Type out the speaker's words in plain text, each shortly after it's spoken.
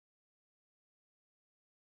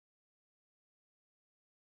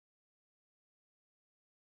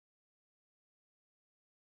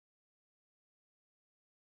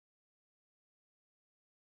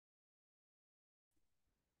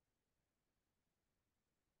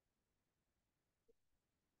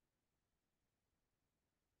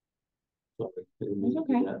Sorry, I didn't That's mean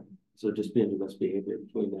to do okay. that. So just be under best behavior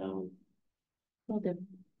between now and Will do.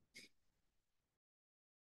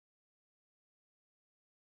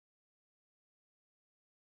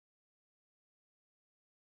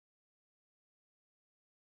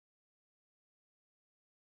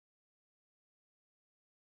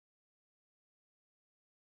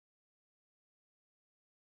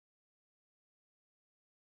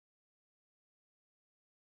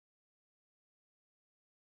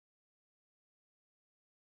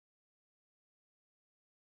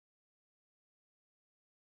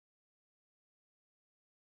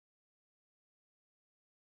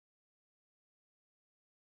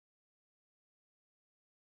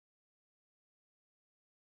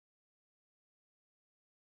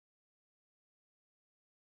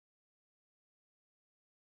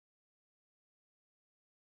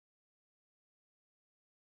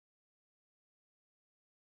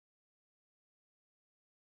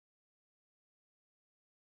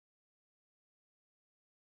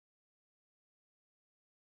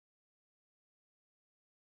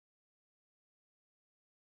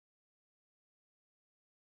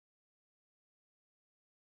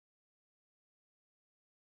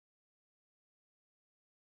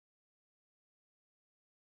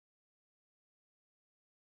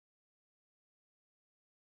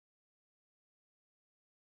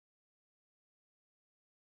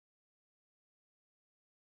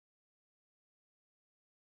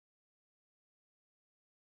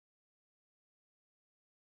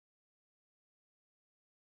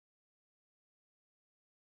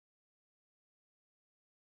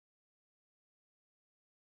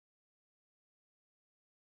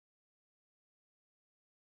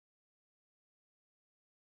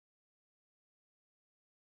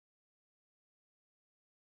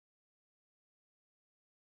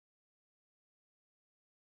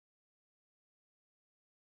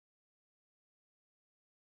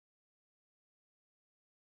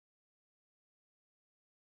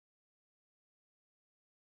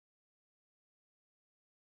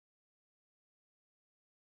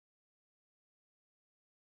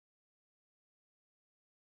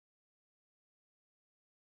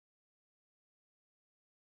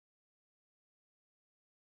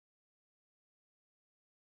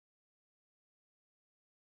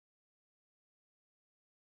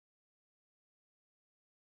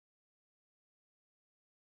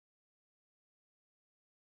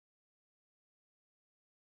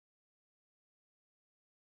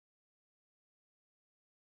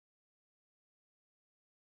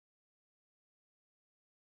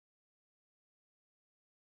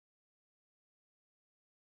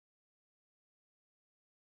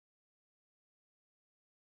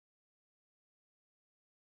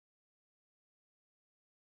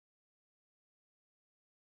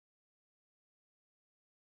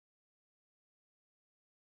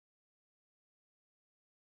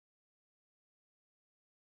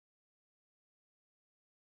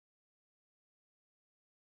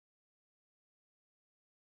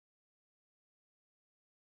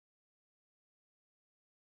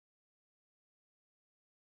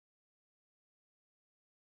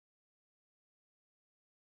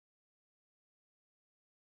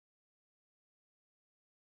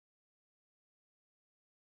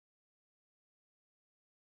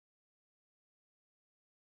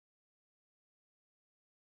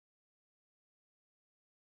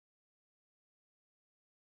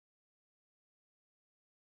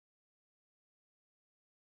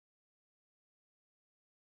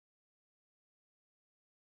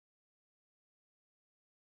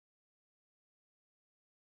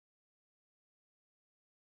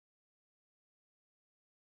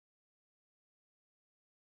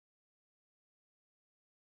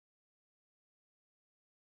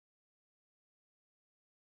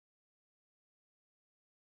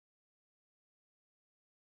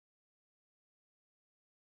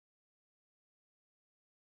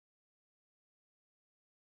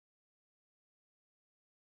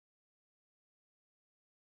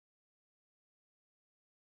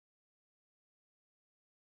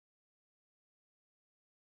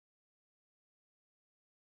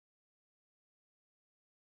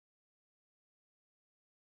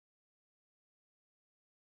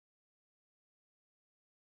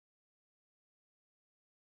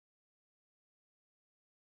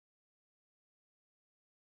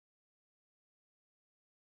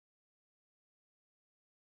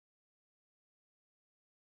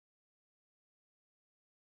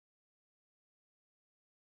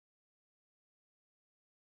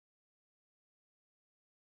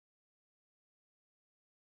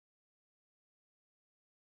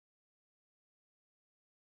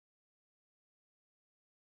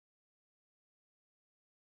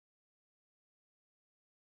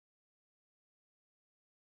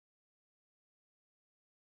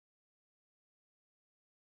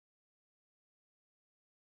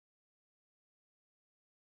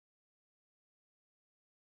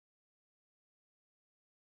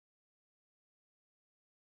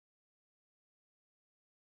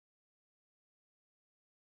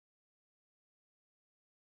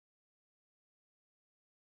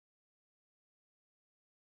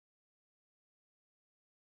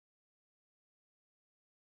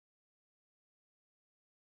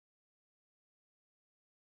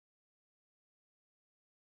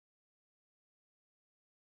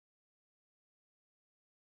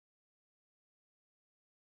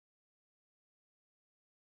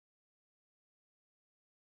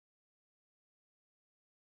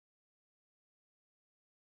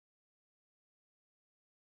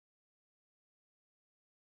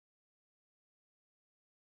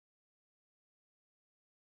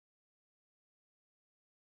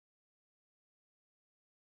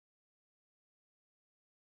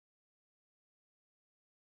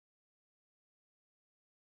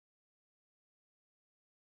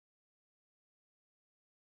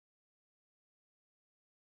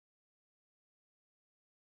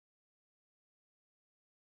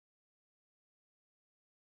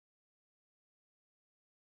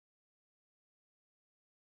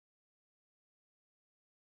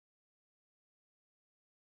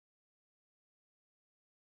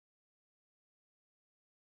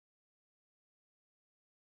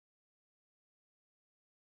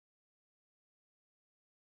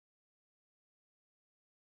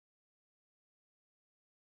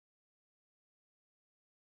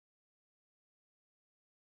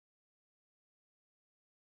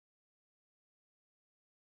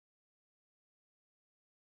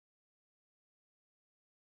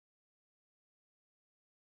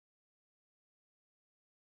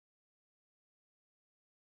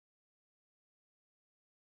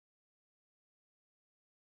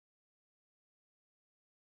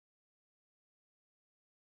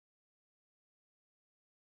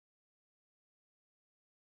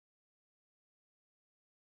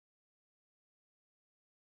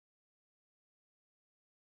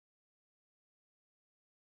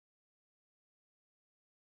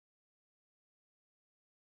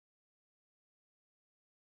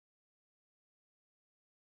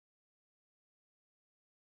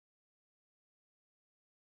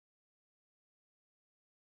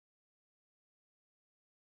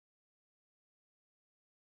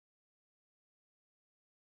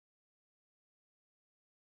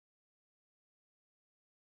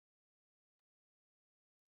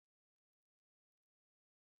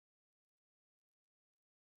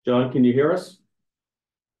 John, can you hear us?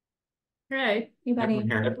 Hey, you buddy. Everyone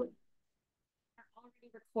here? Already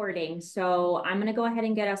recording, so I'm gonna go ahead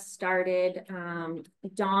and get us started.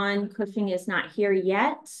 Dawn Cushing is not here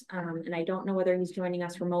yet, and I don't know whether he's joining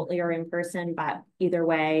us remotely or in person, but either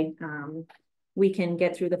way, we can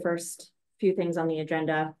get through the first few things on the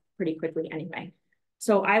agenda pretty quickly anyway.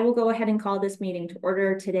 So I will go ahead and call this meeting to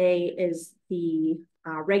order. Today is the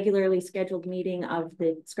regularly scheduled meeting of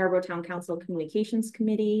the Scarborough Town Council Communications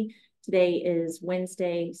Committee. Today is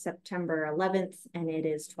Wednesday, September 11th, and it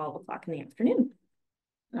is 12 o'clock in the afternoon.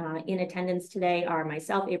 In attendance today are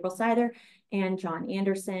myself, April Seither, and John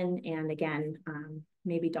Anderson. And again,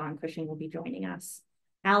 maybe Dawn Cushing will be joining us.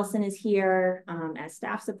 Allison is here as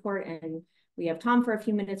staff support, and we have Tom for a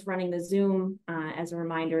few minutes running the Zoom. As a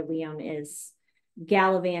reminder, Liam is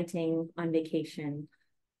gallivanting on vacation,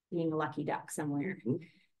 being a lucky duck somewhere.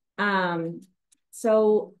 Mm-hmm.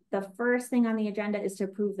 So the first thing on the agenda is to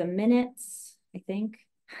approve the minutes, I think.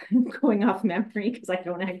 I'm going off memory because I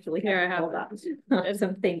don't actually have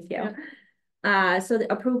some thank you. Yeah. So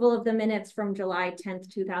the approval of the minutes from July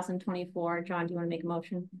 10th, 2024. John, do you want to make a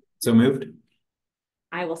motion? So moved.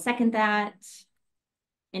 I will second that.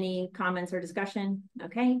 Any comments or discussion?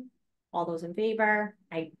 Okay. All those in favor?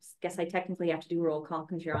 I guess I technically have to do roll call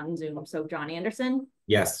because you're on Zoom. So John Anderson?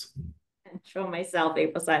 Yes. And show myself,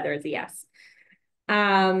 April Seither is a yes.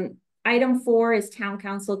 Item 4 is Town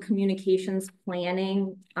Council Communications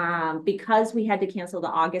Planning. Because we had to cancel the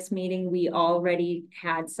August meeting, we already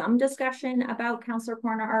had some discussion about Councilor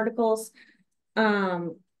Corner articles.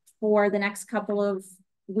 For the next couple of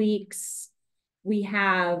weeks, we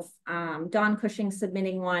have Dawn Cushing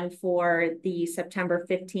submitting one for the September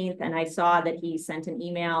 15th, and I saw that he sent an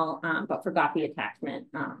email, but forgot the attachment.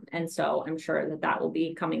 And so I'm sure that that will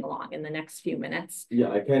be coming along in the next few minutes. Yeah,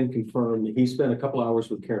 I can confirm he spent a couple hours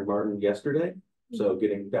with Karen Martin yesterday, so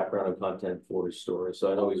getting background and content for his story.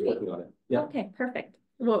 So I know he's working on it. Yeah. Okay, perfect.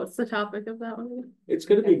 What's the topic of that one? It's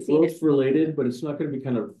going to be growth related, but it's not going to be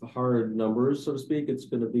kind of hard numbers, so to speak. It's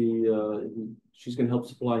going to be, she's going to help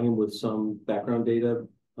supply him with some background data.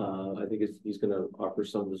 I think he's going to offer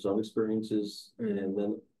some of his own experiences. And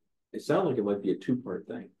then it sounds like it might be a 2-part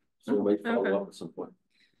thing. So we might follow up at some point.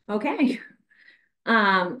 Okay.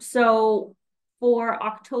 So for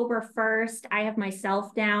October 1st, I have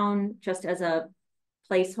myself down just as a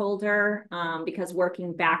placeholder, because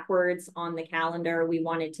working backwards on the calendar, we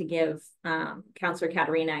wanted to give Councillor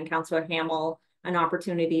Katerina and Councillor Hamill an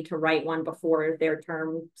opportunity to write one before their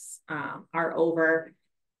terms are over.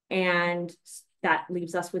 And that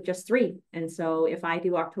leaves us with just 3. And so if I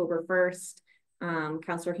do October 1st,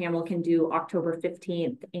 Councillor Hamill can do October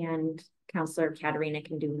 15th, and Councillor Katerina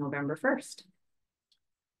can do November 1st.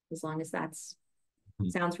 As long as that's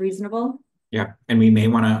sounds reasonable. Yeah, and we may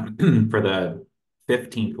want to, for the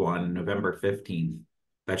 15th one, November 15th,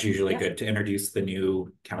 that's usually good to introduce the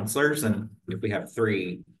new counselors. And if we have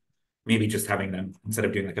 3, maybe just having them, instead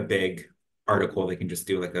of doing like a big article, they can just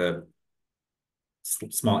do like a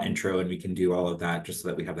small intro, and we can do all of that just so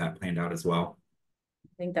that we have that planned out as well.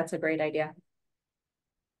 I think that's a great idea.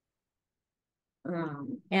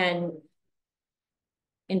 And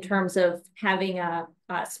in terms of having a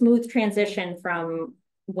smooth transition from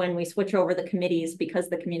when we switch over the committees, because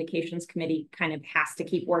the communications committee kind of has to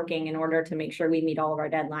keep working in order to make sure we meet all of our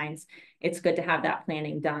deadlines, it's good to have that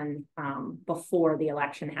planning done before the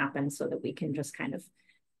election happens, so that we can just kind of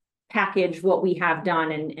package what we have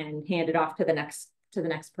done and hand it off to the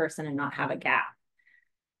next person and not have a gap.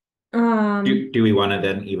 Do we want to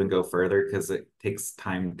then even go further, because it takes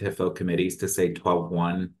time to fill committees, to say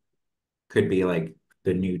 12/1 could be like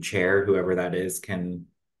the new chair, whoever that is, can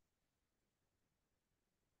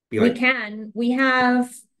be like... We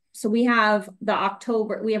have the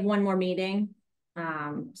October, we have one more meeting,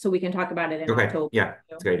 so we can talk about it in October. Yeah,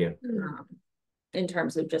 that's a good idea. In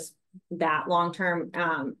terms of just that long-term,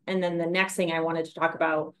 and then the next thing I wanted to talk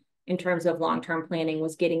about in terms of long-term planning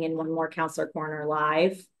was getting in one more Councilor Corner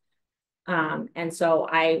Live. And so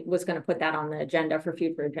I was going to put that on the agenda for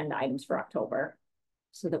future agenda items for October,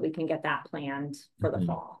 so that we can get that planned for the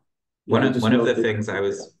fall. One of the things I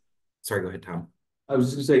was, sorry, go ahead, Tom. I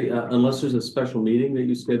was just going to say, unless there's a special meeting that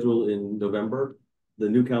you schedule in November, the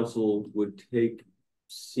new council would take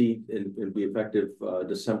seat and be effective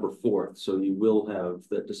December 4th. So you will have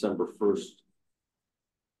that December 1st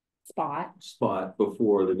spot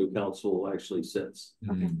before the new council actually sits.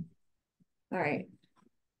 Okay. All right.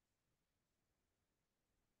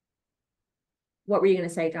 What were you going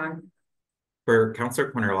to say, John? For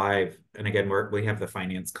Councilor Corner Live, and again, we have the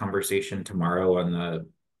finance conversation tomorrow on the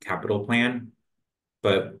capital plan.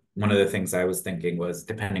 But one of the things I was thinking was,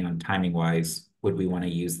 depending on timing wise, would we want to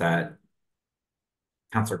use that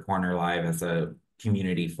Counselor Corner Live as a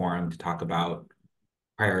community forum to talk about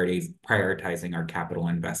prioritizing our capital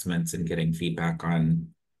investments and getting feedback on,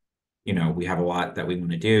 you know, we have a lot that we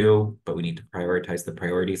want to do, but we need to prioritize the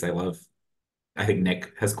priorities. I think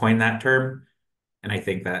Nick has coined that term. And I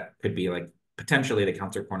think that could be like potentially the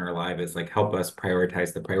Counselor Corner Live is like help us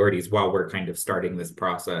prioritize the priorities while we're kind of starting this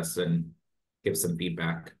process and give some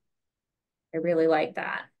feedback. I really like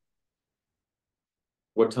that.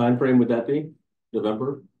 What time frame would that be?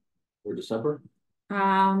 November or December?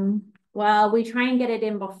 Well, we try and get it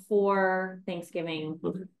in before Thanksgiving.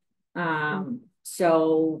 Okay.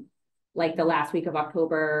 So like the last week of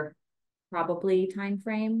October, probably time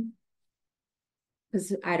frame.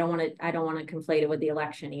 Because I don't want to conflate it with the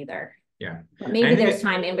election either. Yeah. But maybe there's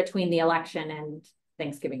time in between the election and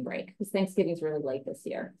Thanksgiving break, because Thanksgiving's really late this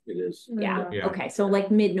year. It is. Yeah. Yeah. Okay, so like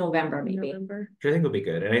mid-November maybe. November. Which I think would be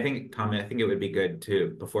good. And I think, Tom, I think it would be good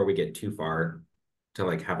to, before we get too far, to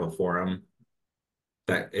like have a forum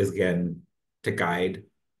that is again to guide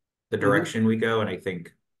the direction we go. And I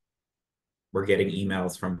think we're getting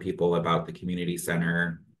emails from people about the community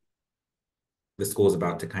center. The school's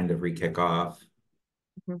about to kind of re-kick off.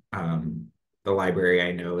 The library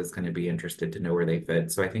I know is going to be interested to know where they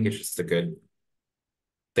fit. So I think it's just a good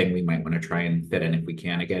thing we might want to try and fit in if we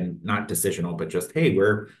can. Again, not decisional, but just, hey,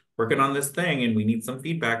 we're working on this thing and we need some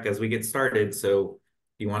feedback as we get started. So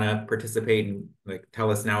if you want to participate and like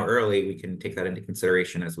tell us now early, we can take that into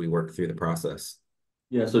consideration as we work through the process.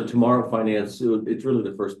 Yeah, so tomorrow finance, it's really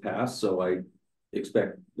the first pass. So I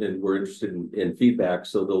expect, and we're interested in feedback.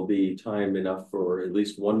 So there'll be time enough for at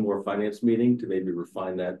least one more finance meeting to maybe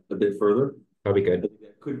refine that a bit further. That'll be good.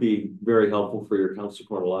 It could be very helpful for your Counselor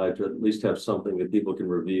Corner Live to at least have something that people can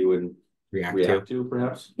review and react to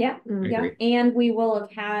perhaps. Yeah, Mm. yeah, and we will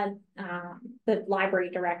have had the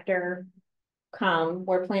library director come.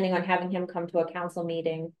 We're planning on having him come to a council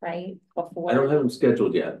meeting, right? Before. I don't have them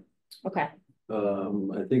scheduled yet. Okay.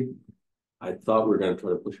 I thought we were going to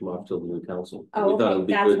try to push him off till the new council. Oh, We thought it okay, would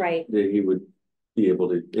be that's good right. that he would be able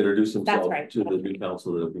to introduce himself right, to the that's new right.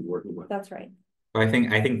 council that he'll be working with. That's right. I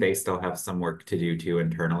think they still have some work to do too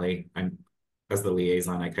internally. I'm as the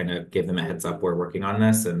liaison, I kind of give them a heads up we're working on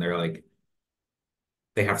this, and they're like,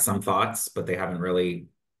 they have some thoughts, but they haven't really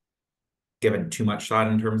given too much thought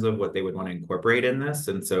in terms of what they would want to incorporate in this.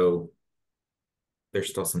 And so there's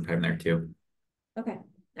still some time there too. Okay.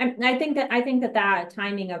 I think that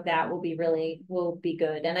timing of that will be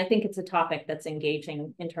good. And I think it's a topic that's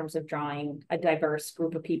engaging in terms of drawing a diverse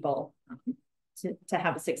group of people to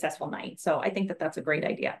have a successful night. So I think that that's a great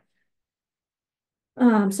idea.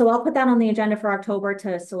 So I'll put that on the agenda for October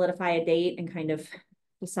to solidify a date and kind of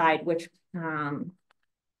decide which,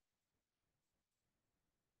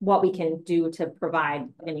 what we can do to provide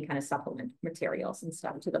any kind of supplement materials and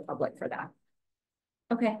stuff to the public for that.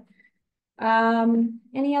 Okay.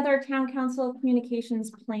 Any other town council communications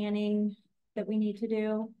planning that we need to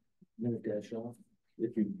do? I'm gonna dash off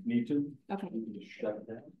if you need to. Okay. You can just shut it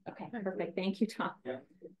down. Okay, perfect. Thank you, Tom. Yeah.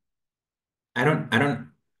 I don't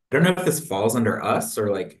know if this falls under us or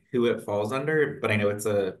like who it falls under, but I know it's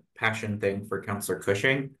a passion thing for Counselor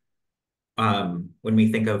Cushing. When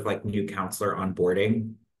we think of like new counselor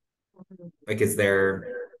onboarding, like is there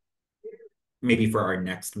maybe for our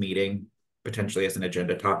next meeting, potentially as an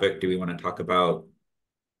agenda topic, do we want to talk about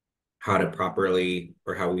how to properly,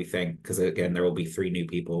 or how we think, because again, there will be 3 new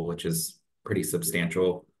people, which is pretty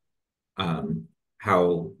substantial.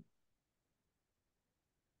 How,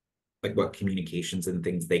 like what communications and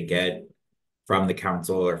things they get from the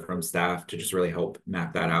council or from staff to just really help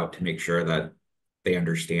map that out to make sure that they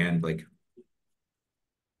understand like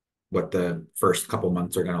what the first couple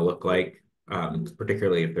months are going to look like,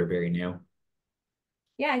 particularly if they're very new.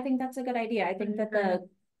 Yeah, I think that's a good idea. I think that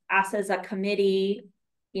us as a committee,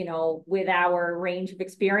 you know, with our range of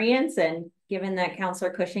experience and given that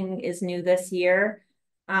Counselor Cushing is new this year,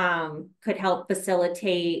 could help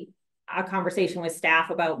facilitate a conversation with staff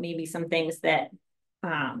about maybe some things that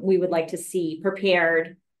we would like to see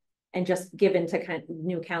prepared and just given to kind of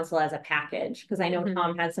new council as a package. Because I know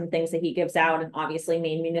Tom has some things that he gives out, and obviously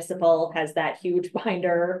Maine Municipal has that huge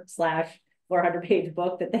binder / 400-page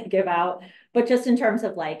book that they give out. But just in terms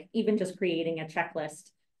of like, even just creating a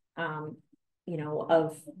checklist, you know,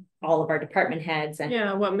 of all of our department heads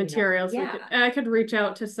and what materials yeah. I could reach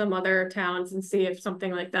out to some other towns and see if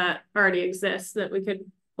something like that already exists that we could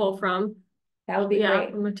pull from. that would be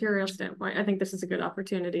great. From a material standpoint, I think this is a good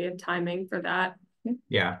opportunity and timing for that.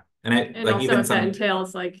 Yeah. And like also even if that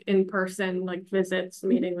entails like in-person like visits,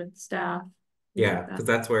 meeting with staff. Yeah, because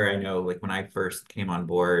that's where I know like when I first came on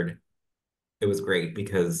board, it was great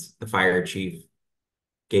because the fire chief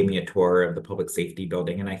gave me a tour of the public safety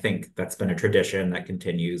building. And I think that's been a tradition that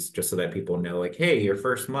continues just so that people know like, hey, your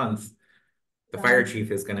first month, the fire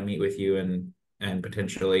chief is going to meet with you and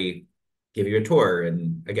potentially give you a tour.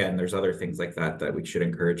 And again, there's other things like that that we should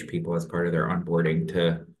encourage people as part of their onboarding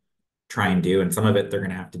to try and do. And some of it they're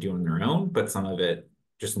going to have to do on their own, but some of it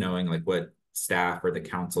just knowing like what staff or the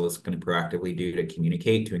council is going to proactively do to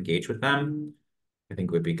communicate, to engage with them, I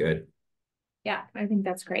think would be good. Yeah, I think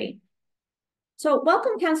that's great. So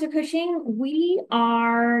welcome, Councillor Cushing. We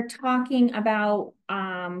are talking about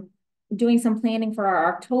doing some planning for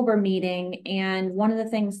our October meeting. And one of the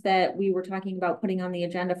things that we were talking about putting on the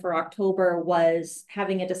agenda for October was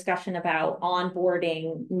having a discussion about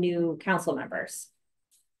onboarding new council members.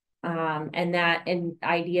 And that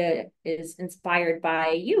idea is inspired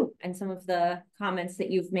by you and some of the comments that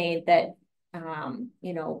you've made that,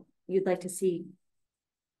 you know, you'd like to see.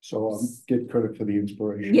 So get credit for the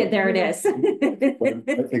inspiration. Yeah, there it is. But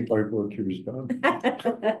I think my work here is done.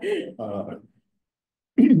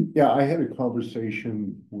 Yeah, I had a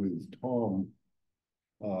conversation with Tom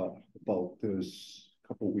about this a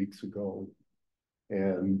couple of weeks ago,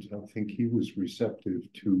 and I think he was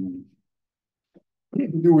receptive to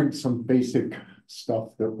doing some basic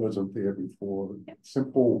stuff that wasn't there before.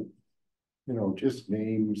 Simple, you know, just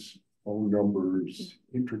names, phone numbers,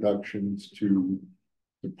 introductions to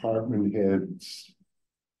department heads,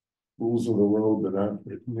 rules of the road that aren't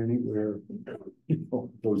written anywhere, you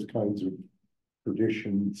know, those kinds of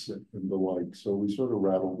traditions and the like. So we sort of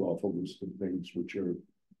rattled off a list of things which are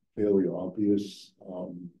fairly obvious.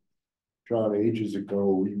 John, ages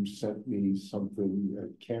ago, you sent me something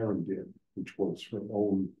that Karen did, which was her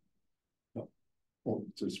own,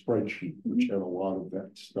 it's a spreadsheet, which had a lot of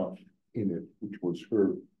that stuff in it, which was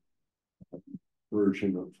her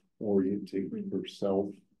version of orientating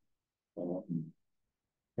herself.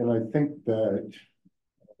 And I think that,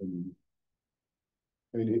 I mean,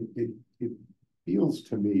 it feels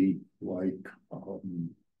to me like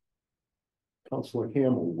Councillor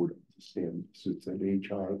Hamill would understand this. It's an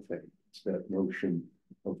HR thing. It's that notion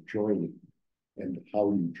of joining and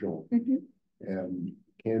how you join. And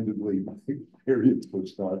candidly, my experience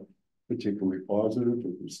was not particularly positive.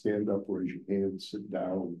 It was stand up, raise your hand, sit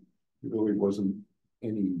down. It really wasn't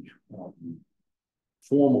any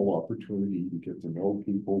formal opportunity to get to know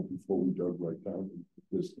people before we dug right down into the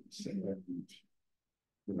business. And,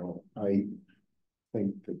 you know, I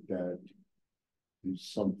think that is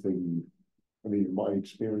something, I mean, in my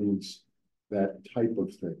experience, that type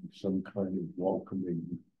of thing, some kind of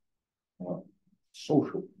welcoming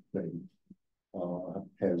social thing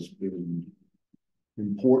has been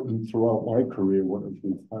important throughout my career. When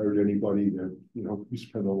we've hired anybody that, you know, we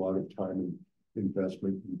spend a lot of time and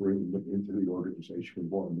investment in bringing them into the organization. We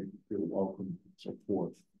want to make them feel welcome and so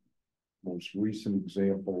forth. Most recent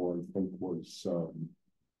example, I think, was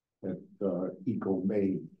at Eco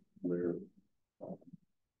Maine, where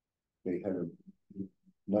they had a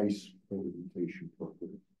nice orientation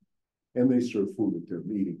program. And they serve food at their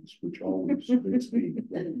meetings, which always makes me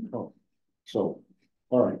come. So,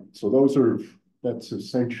 all right. So that's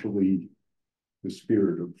essentially the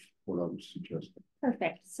spirit of what I was suggesting.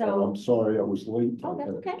 Perfect. So I'm sorry I was late. Oh, that's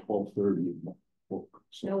okay. 12:30 in my book.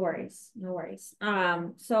 So. No worries. No worries.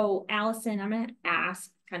 So Allison, I'm going to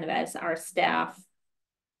ask kind of as our staff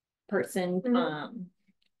person,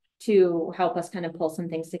 to help us kind of pull some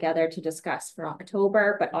things together to discuss for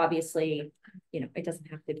October, but obviously, you know, it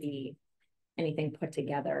doesn't have to be anything put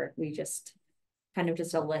together. We just kind of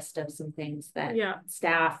just a list of some things that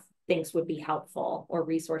staff thinks would be helpful or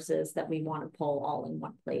resources that we want to pull all in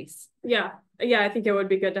one place. Yeah, I think it would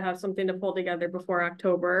be good to have something to pull together before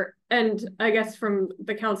October. And I guess from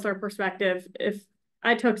the counselor perspective, if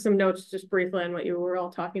I took some notes just briefly on what you were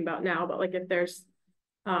all talking about now, but like if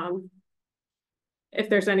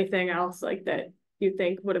there's anything else like that you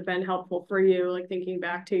think would have been helpful for you, like thinking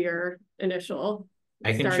back to your initial.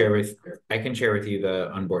 I can share with you the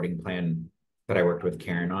onboarding plan that I worked with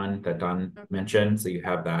Karen on that Don mentioned. So you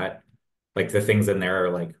have that. Like the things in there are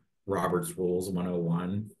like Robert's Rules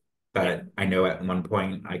 101 that I know at one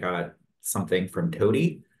point I got something from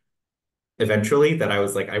Toady eventually that I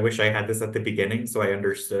was like, I wish I had this at the beginning so I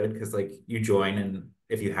understood, because like you join and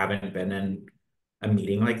if you haven't been in a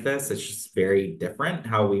meeting like this, it's just very different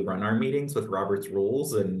how we run our meetings with Robert's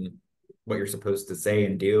Rules and what you're supposed to say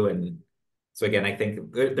and do. And so again, I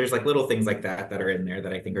think there's like little things like that that are in there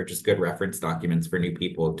that I think are just good reference documents for new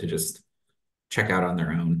people to just check out on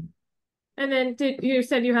their own. And then you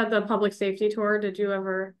said you had the public safety tour. Did you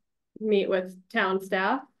ever meet with town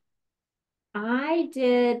staff? I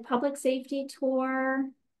did public safety tour.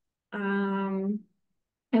 I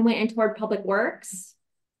went and toured Public Works.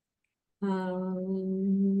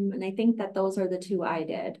 And I think that those are the two I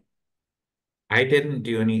did. I didn't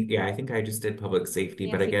do any, yeah, I think I just did public safety,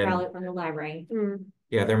 but Nancy again, Crowley from the library.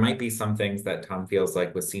 yeah, there might be some things that Tom feels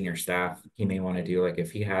like with senior staff, he may want to do, like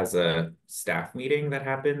if he has a staff meeting that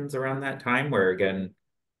happens around that time where again,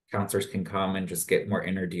 counselors can come and just get more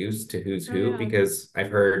introduced to who's Oh, who, yeah. because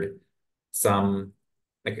I've heard some,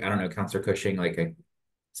 like, I don't know, Counselor Cushing, like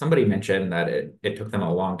somebody mentioned that it took them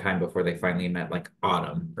a long time before they finally met like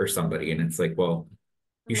Autumn or somebody, and it's like, well,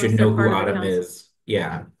 you should Unless they're know who part of the Autumn council. is.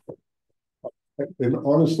 Yeah, And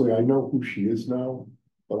honestly, I know who she is now,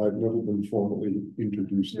 but I've never been formally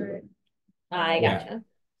introduced to her. Right. I Yeah. gotcha.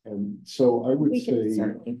 And so I would We can say,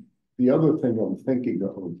 certainly. the other thing I'm thinking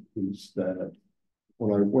of is that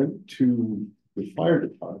when I went to the fire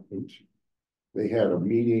department, they had a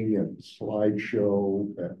meeting and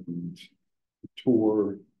slideshow and a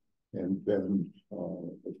tour. And then,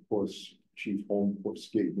 of course, Chief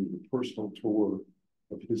Holmquist gave me the personal tour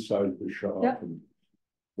of his side of the shop. Yep. And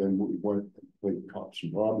then we went and played cops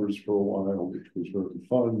and robbers for a while, which was very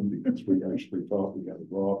fun because we actually thought we had a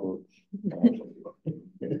robber.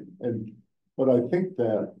 But I think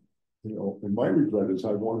that, you know, and my regret is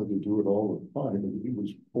I wanted to do it all the time, and he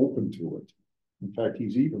was open to it. In fact,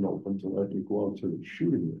 he's even open to let me go out to the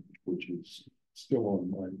shooting range, which is still on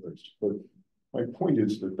my list. But my point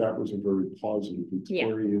is that that was a very positive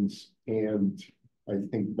experience, and I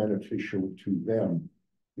think beneficial to them,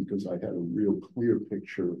 because I had a real clear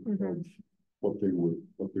picture of what they were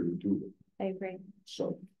doing. I agree.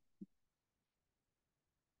 So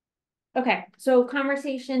Okay, so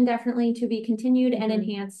conversation definitely to be continued and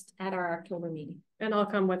enhanced at our October meeting. And I'll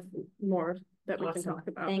come with more that we can Awesome. talk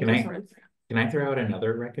about. Thank you so so much. can I throw out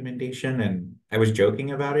another recommendation? And I was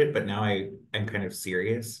joking about it, but now I am kind of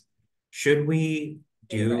serious. Should we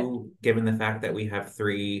do, given the fact that we have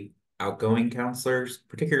 3 outgoing counselors,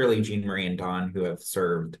 particularly Jean Marie and Dawn, who have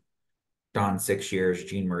served Dawn 6 years,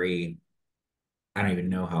 Jean Marie, I don't even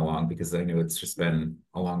know how long, because I know it's just been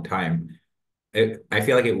a long time. I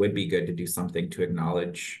feel like it would be good to do something to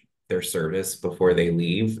acknowledge their service before they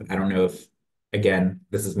leave. I don't know if, again,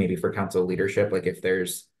 this is maybe for council leadership, like if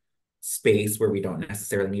there's space where we don't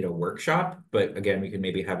necessarily need a workshop, but again, we could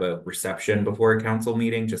maybe have a reception before a council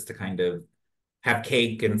meeting just to kind of have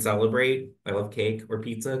cake and celebrate. I love cake or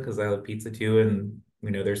pizza because I love pizza too, and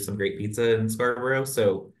we know there's some great pizza in Scarborough.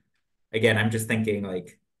 So again, I'm just thinking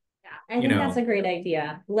like, I think that's a great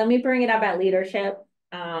idea. Let me bring it up at leadership.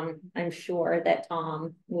 I'm sure that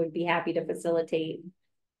Tom would be happy to facilitate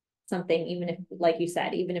something, even if, like you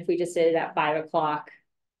said, even if we just did it at 5 o'clock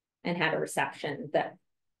and had a reception that,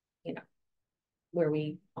 you know, where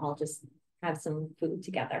we all just have some food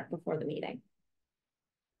together before the meeting.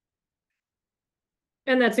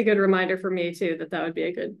 And that's a good reminder for me too, that would be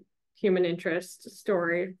a good human interest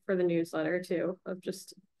story for the newsletter too, of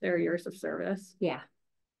just their years of service. Yeah.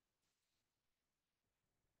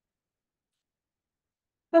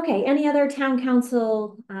 Okay, any other town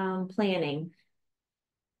council planning?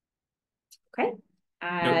 Okay.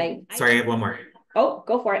 sorry, I have one more. Oh,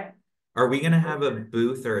 go for it. Are we gonna have a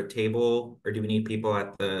booth or a table, or do we need people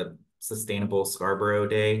at the Sustainable Scarborough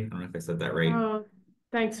Day? I don't know if I said that right. Oh,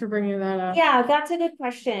 thanks for bringing that up. Yeah, that's a good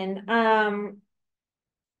question.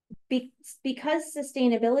 Because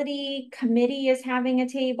sustainability committee is having a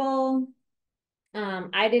table,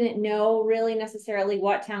 I didn't know really necessarily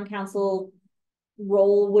what town council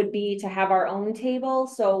role would be to have our own table.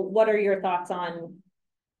 So what are your thoughts on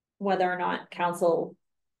whether or not council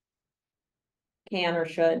can or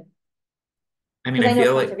should? I mean, I I know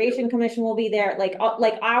feel like, Conservation Commission will be there, like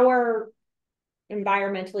our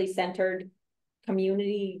environmentally centered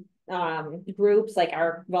community groups, like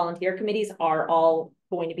our volunteer committees, are all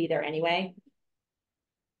going to be there anyway.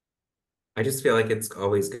 I just feel like it's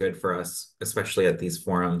always good for us, especially at these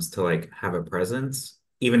forums, to like have a presence,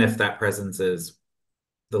 even if that presence is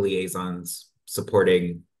the liaisons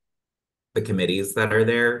supporting the committees that are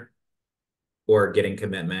there, or getting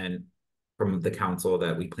commitment from the council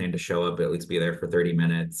that we plan to show up, at least be there for 30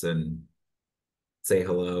 minutes and say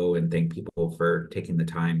hello and thank people for taking the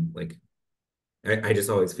time. Like, I just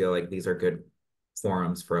always feel like these are good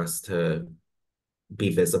forums for us to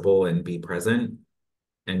be visible and be present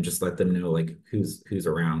and just let them know like who's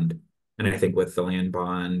around. And I think with the land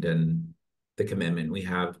bond and the commitment we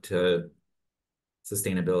have to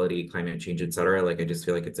sustainability, climate change, etc., like I just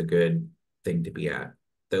feel like it's a good thing to be at.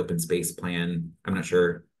 The open space plan, I'm not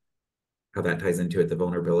sure how that ties into it, the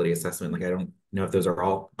vulnerability assessment. Like I don't know if those are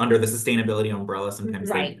all under the sustainability umbrella. Sometimes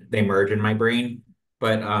they merge in my brain.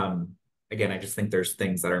 But again, I just think there's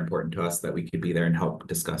things that are important to us that we could be there and help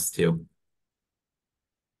discuss too.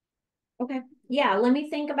 Okay, Yeah, let me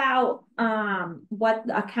think about, what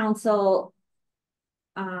a council.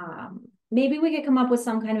 Maybe we could come up with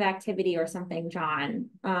some kind of activity or something, John,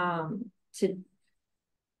 to.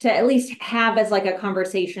 To at least have as like a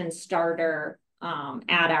conversation starter,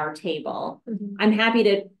 at our table. I'm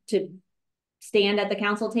happy to stand at the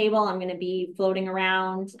council table. I'm gonna be floating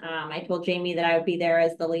around. I told Jamie that I would be there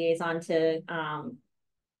as the liaison to,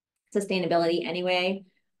 sustainability anyway.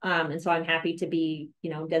 And so I'm happy to be,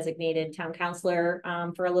 designated town councilor,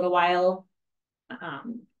 for a little while.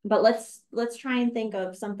 But let's try and think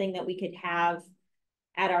of something that we could have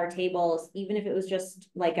at our tables, even if it was just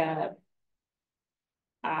like a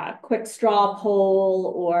quick straw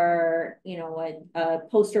poll, or, a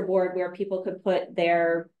poster board where people could put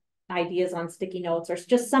their ideas on sticky notes, or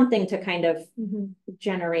just something to kind of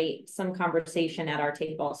generate some conversation at our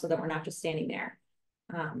table so that we're not just standing there.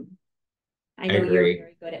 I know you're agree.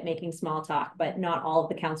 very good at making small talk, but not all of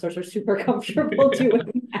the counselors are super comfortable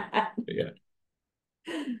doing that. Yeah.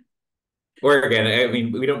 Or again, I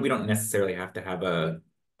mean, we don't necessarily have to have a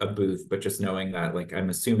booth, but just knowing that, like,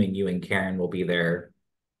 I'm assuming you and Karen will be there.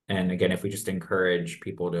 And again, if we just encourage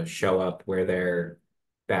people to show up, wear their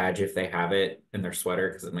badge if they have it, in their sweater,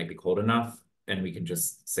 because it might be cold enough, and we can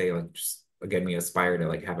just say, like, just again, we aspire to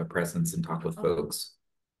like have a presence and talk with folks.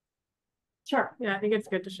 Sure. Yeah, I think it's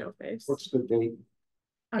good to show face. What's the date?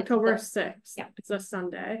 October 6th. Yeah. It's a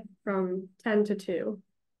Sunday from 10 to 2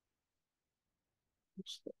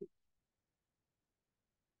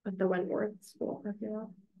 at the Wentworth School.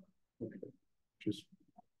 Okay. Just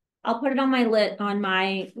I'll put it on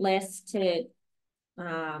my list to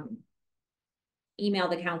email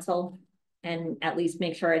the council and at least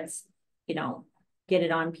make sure it's, get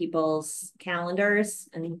it on people's calendars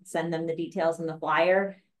and send them the details in the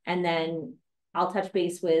flyer. And then I'll touch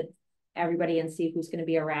base with everybody and see who's going to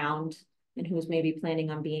be around and who's maybe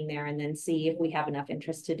planning on being there, and then see if we have enough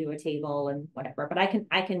interest to do a table and whatever. But I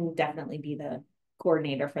can definitely be the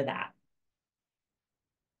coordinator for that.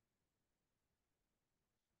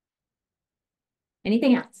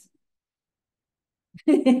 Anything else?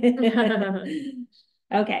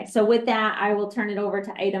 Okay, so with that, I will turn it over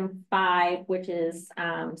to item 5, which is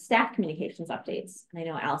staff communications updates. And I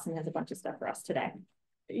know Allison has a bunch of stuff for us today.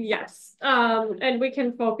 Yes, and we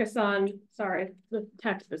can focus on, sorry, the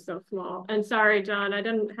text is so small. And sorry, John,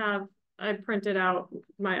 I printed out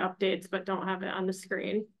my updates, but don't have it on the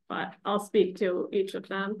screen, but I'll speak to each of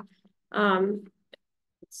them.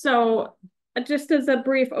 So just as a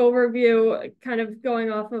brief overview, kind of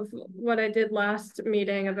going off of what I did last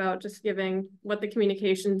meeting about just giving what the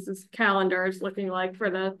communications calendar is looking like for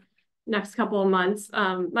the next couple of months.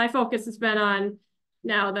 My focus has been on,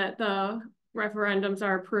 now that the referendums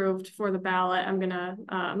are approved for the ballot, I'm gonna,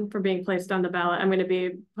 for being placed on the ballot, I'm gonna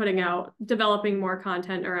be developing more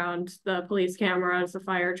content around the police cameras, the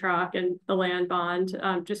fire truck, and the land bond,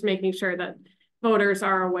 just making sure that voters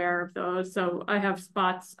are aware of those. So I have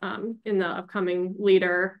spots in the upcoming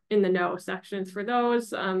Leader in the Know sections for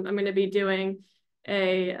those. I'm going to be doing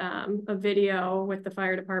a video with the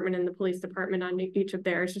fire department and the police department on each of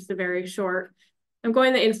theirs, just a very short. I'm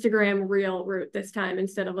going the Instagram reel route this time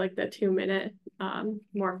instead of like the 2-minute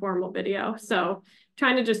more formal video. So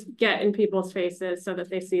trying to just get in people's faces so that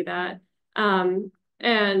they see that.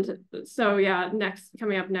 And so yeah,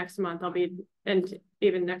 coming up next month, and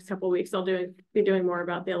even next couple of weeks, I'll be doing more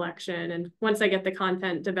about the election. And once I get the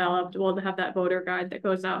content developed, we'll have that voter guide that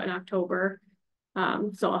goes out in October.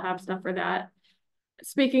 So I'll have stuff for that.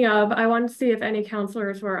 Speaking of, I wanted to see if any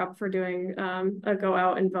counselors were up for doing a go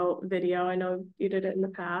out and vote video. I know you did it in the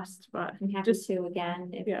past, but I'm happy to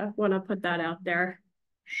again. Yeah, want to put that out there.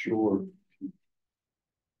 sure.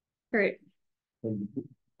 Great. And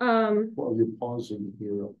While you're pausing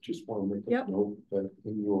here, I just want to make a note that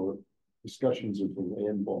in your discussions of the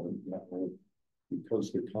land bond, that way,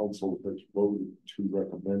 because the council has voted to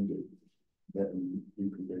recommend it, then you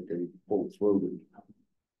can make a full-throated.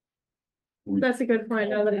 That's a good point,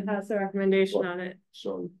 now that it has a recommendation on it.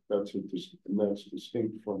 So that's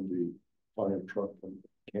distinct from the fire truck and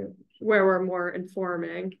campus. Where we're more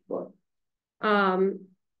informing. But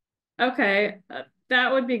Okay,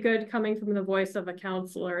 that would be good coming from the voice of a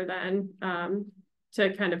counselor then,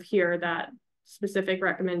 to kind of hear that specific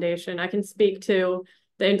recommendation. I can speak to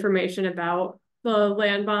the information about the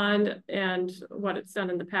land bond and what it's done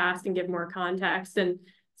in the past and give more context and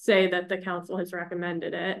say that the council has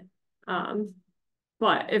recommended it.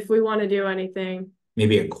 But if we want to do anything,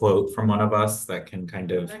 Maybe a quote from one of us that can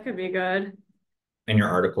kind of, that could be good. in your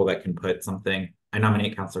article, that can put something. I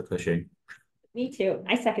nominate Councilor Cushing. Me too.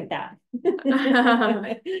 I second that. damn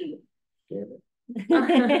it.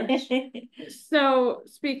 So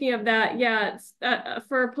speaking of that, yeah, it's,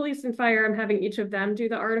 for police and fire, I'm having each of them do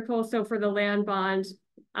the article. So for the land bond,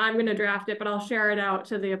 I'm going to draft it, but I'll share it out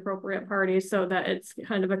to the appropriate parties so that it's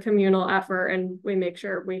kind of a communal effort and we make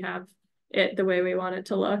sure we have it the way we want it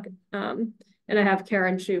to look. And I have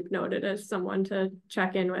Karen Shoup noted as someone to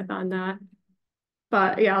check in with on that.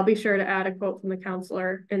 But yeah, I'll be sure to add a quote from the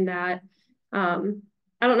counselor in that.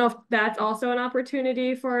 I don't know if that's also an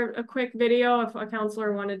opportunity for a quick video if a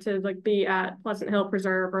counselor wanted to like be at Pleasant Hill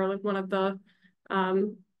Preserve or like one of the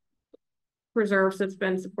preserves that's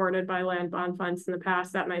been supported by land bond funds in the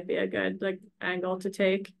past. That might be a good like angle to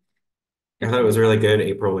take. I thought it was really good,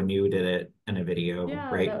 April, when you did it in a video, Yeah,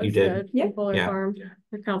 right? that You was did. good. Yeah. Fuller Yeah. Farm,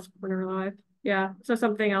 the Council Corner Live. Yeah, so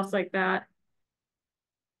something else like that.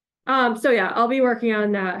 So yeah, I'll be working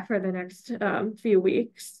on that for the next few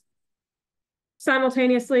weeks.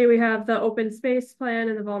 Simultaneously, we have the open space plan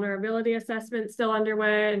and the vulnerability assessment still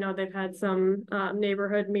underway. I know they've had some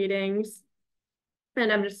neighborhood meetings.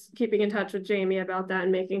 And I'm just keeping in touch with Jamie about that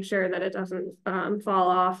and making sure that it doesn't fall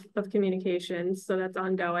off of communications. So that's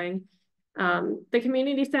ongoing. The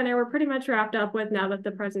community center, we're pretty much wrapped up with now that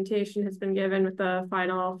the presentation has been given with the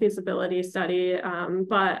final feasibility study.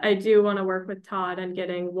 But I do want to work with Todd on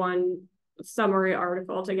getting one summary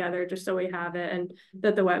article together just so we have it and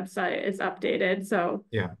that the website is updated. So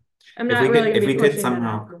Yeah. I'm not really going to be pushing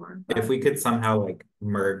somehow, that more. if we could somehow like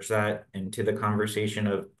merge that into the conversation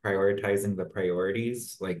of prioritizing the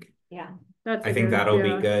priorities, like Yeah, That's I think good, that'll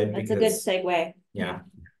yeah. be good that's a good because segue. yeah.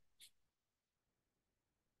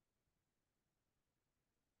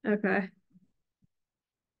 Okay.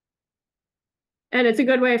 And it's a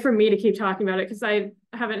good way for me to keep talking about it because I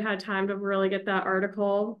haven't had time to really get that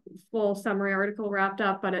article, full summary article wrapped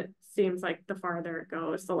up, but it seems like the farther it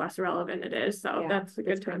goes, the less relevant it is. So Yeah, that's a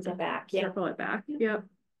good just time brings to it back. Yeah. circle it back. Yep.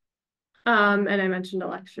 And I mentioned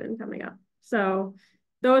election coming up. So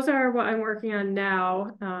those are what I'm working on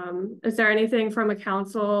now. Is there anything from a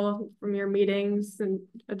council, from your meetings and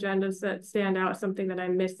agendas that stand out, something that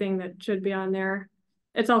I'm missing that should be on there?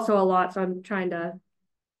 It's also a lot, so I'm trying to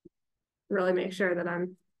really make sure that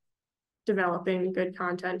I'm developing good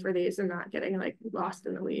content for these and not getting like lost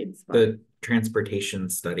in the weeds. But The transportation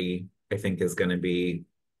study, I think, is going to be,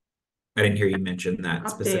 I didn't hear you mention that update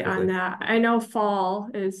specifically. on that. I know fall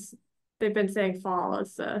is, they've been saying fall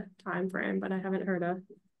is the time frame, but I haven't heard a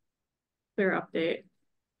clear update.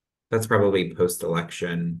 That's probably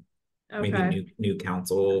post-election, maybe Okay. new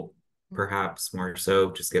council, perhaps more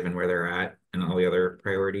so, just given where they're at and all the other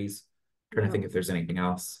priorities. Trying to think if there's anything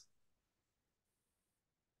else.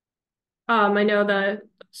 I know the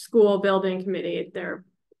school building committee, they're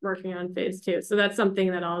working on phase 2. So that's something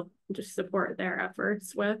that I'll just support their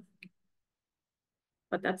efforts with.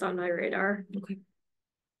 But that's on my radar. Okay.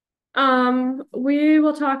 We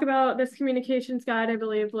will talk about this communications guide, I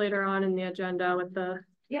believe, later on in the agenda with the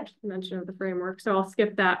mention of the framework. So I'll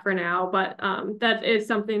skip that for now, but that is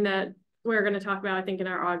something that we're going to talk about, I think, in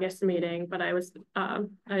our August meeting. But I was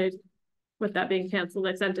with that being canceled,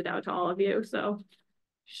 I sent it out to all of you, so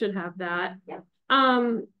should have that. Yeah.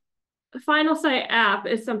 Final Site app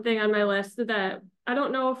is something on my list that I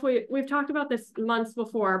don't know if we've talked about this months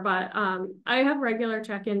before, but I have regular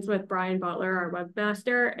check-ins with Brian Butler, our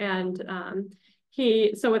webmaster, and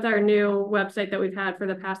so with our new website that we've had for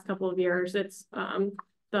the past couple of years, it's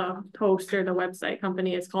the host or the website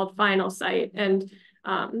company is called Final Site, and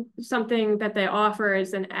something that they offer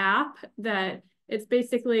is an app that it's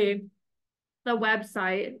basically the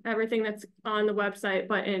website, everything that's on the website,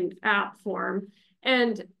 but in app form.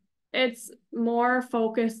 And it's more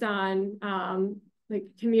focused on like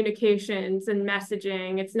communications and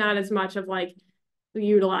messaging. It's not as much of like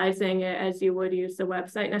utilizing it as you would use the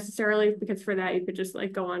website necessarily, because for that you could just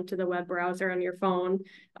like go onto the web browser on your phone.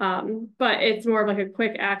 But it's more of like a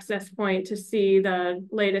quick access point to see the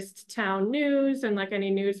latest town news and like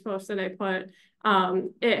any news posts that I put.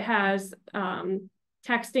 It has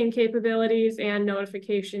texting capabilities and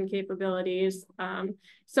notification capabilities,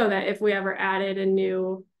 so that if we ever added a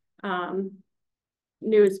new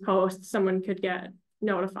news post, someone could get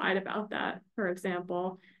notified about that, for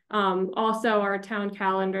example. Also our town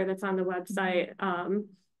calendar that's on the website,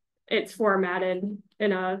 it's formatted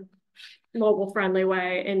in a mobile friendly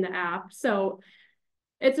way in the app. So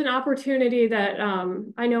it's an opportunity that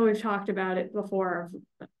I know we've talked about it before,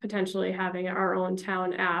 of potentially having our own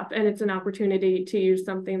town app, and it's an opportunity to use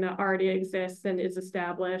something that already exists and is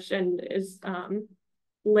established and is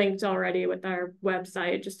linked already with our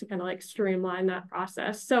website, just to kind of like streamline that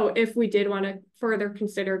process. So if we did want to further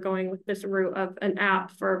consider going with this route of an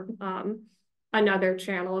app for another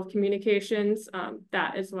channel of communications,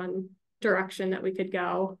 that is one direction that we could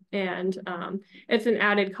go. And it's an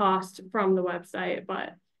added cost from the website,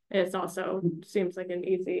 but it's also seems like an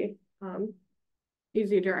easy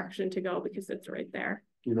direction to go because it's right there.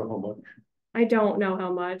 Do you know how much? I don't know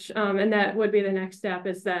how much, and that would be the next step,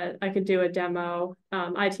 is that I could do a demo.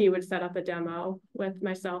 IT would set up a demo with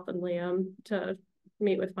myself and Liam to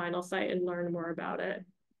meet with Final Site and learn more about it.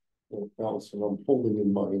 Well, Allison, I'm holding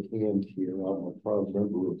in my hand here, I'm a proud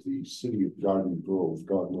member of the city of Garden Grove.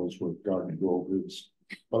 God knows what Garden Grove is,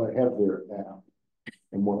 but I have their app.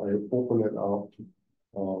 And when I open it up,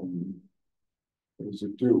 what does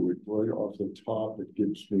it do? It right off the top, it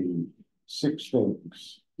gives me 6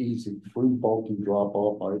 things. Easy, free bulk and drop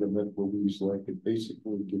off item at Louise Lake. It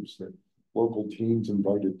basically gives the local teams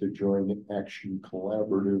invited to join Action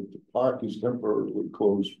Collaborative. The park is temporarily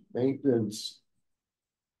closed for maintenance.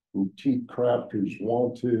 Boutique crafters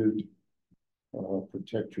wanted.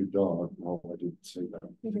 Protect your dog. No, I didn't say that.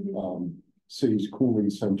 City's cooling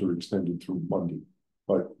center extended through Monday.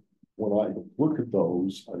 But when I look at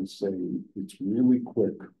those, I say it's really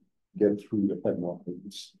quick. Get through the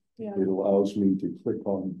headlines. Yeah. It allows me to click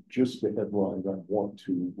on just the headline I want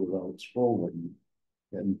to without scrolling.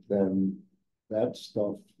 And then that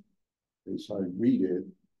stuff, as I read it,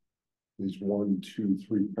 is 1, 2,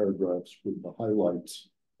 3 paragraphs with the highlights.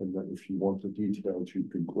 And then if you want the details, you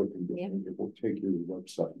can click and it will take you to the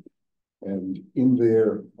website. And in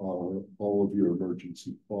there are all of your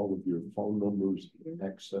emergency, all of your phone numbers,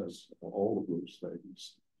 access, all of those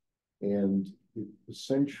things. And it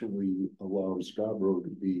essentially allows Scarborough to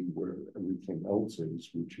be where everything else is,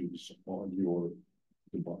 which is on your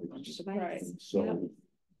device. Right. And so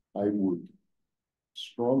I would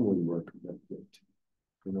strongly recommend it.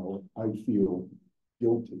 You know, I feel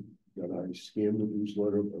guilty that I scanned the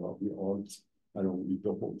newsletter, but I'll be honest, I don't read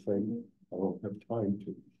the whole thing. I don't have time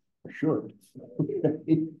to. I should.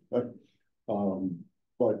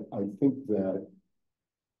 But I think that,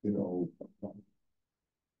 you know,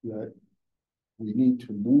 that we need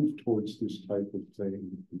to move towards this type of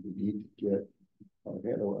thing. We need to get our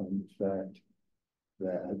head around the fact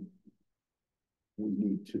that we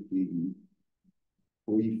need to be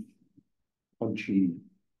brief, punchy,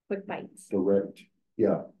 Quick bites. direct,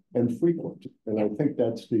 yeah, and frequent. And I think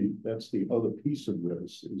that's the other piece of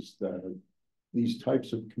this, is that these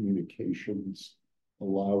types of communications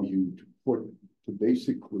allow you to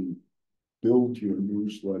basically build your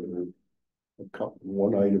newsletter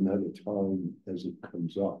one item at a time as it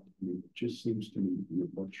comes up. I mean, it just seems to me to be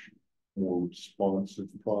a much more responsive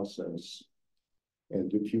process.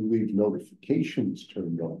 And if you leave notifications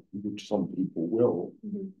turned on, which some people will,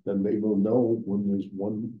 then they will know when there's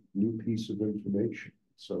one new piece of information.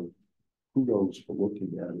 So kudos for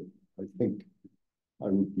looking at it. I think I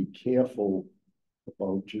would be careful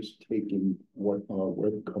about just taking what our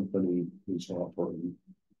web company is offering,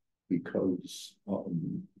 because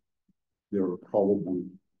there are probably,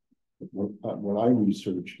 when I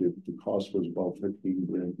researched it, the cost was about 15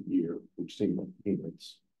 grand a year, which seemed like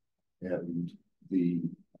payments. And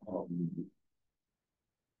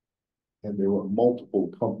and there were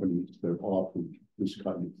multiple companies that offered this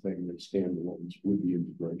kind of thing that standalones with the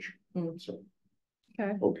integration. So,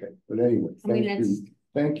 okay. But anyway,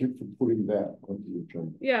 thank you for putting that on the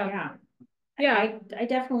agenda. Yeah. I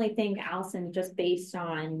definitely think, Allison, just based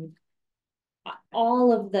on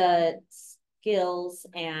all of the skills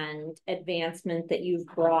and advancement that you've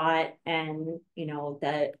brought, and you know,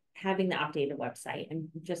 that having the updated website and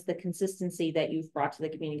just the consistency that you've brought to the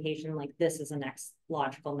communication, like this is a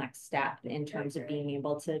logical next step in terms of being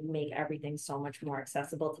able to make everything so much more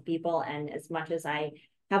accessible to people. And as much as I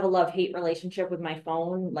have a love-hate relationship with my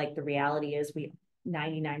phone, like the reality is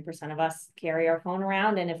 99% of us carry our phone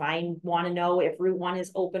around. And if I want to know if Route 1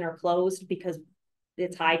 is open or closed because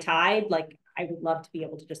it's high tide, like I would love to be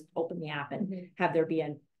able to just open the app and have there be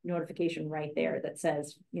a notification right there that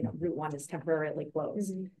says, you know, Route 1 is temporarily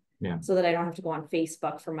closed. Yeah. So that I don't have to go on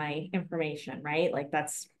Facebook for my information, right? Like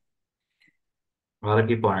that's. A lot of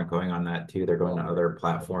people aren't going on that too. They're going to other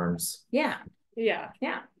platforms. Yeah.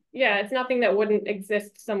 It's nothing that wouldn't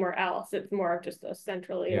exist somewhere else. It's more of just a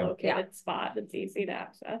centrally located spot that's easy to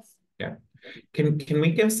access. Yeah. Can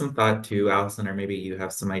we give some thought to, Allison, or maybe you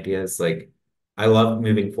have some ideas? Like, I love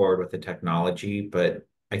moving forward with the technology, but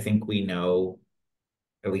I think we know,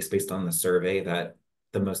 at least based on the survey, that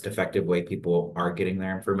the most effective way people are getting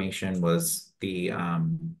their information was the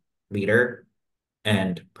leader.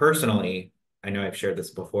 And personally, I know I've shared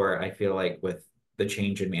this before, I feel like with the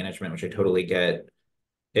change in management, which I totally get,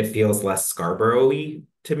 it feels less Scarborough-y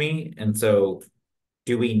to me. And so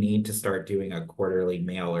do we need to start doing a quarterly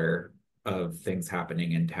mailer of things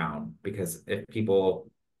happening in town? Because if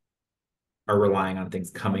people are relying on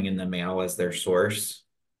things coming in the mail as their source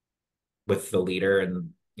with the leader, and,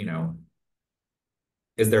 you know,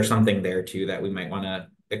 is there something there too that we might want to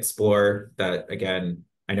explore that, again,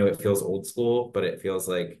 I know it feels old school, but it feels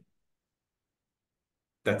like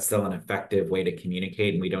that's still an effective way to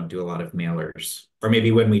communicate, and we don't do a lot of mailers. Or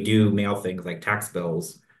maybe when we do mail things like tax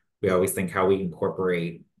bills, we always think how we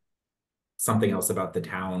incorporate something else about the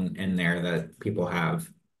town in there that people have.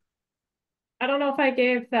 I don't know if I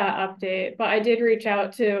gave that update, but I did reach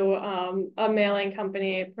out to a mailing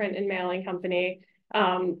company, print and mailing company,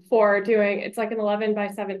 for doing, it's like an 11 by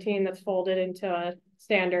 17 that's folded into a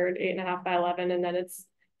standard 8.5 by 11, and then it's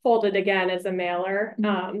folded again as a mailer.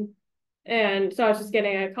 And so I was just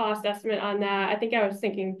getting a cost estimate on that. I think I was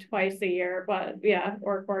thinking twice a year, but yeah,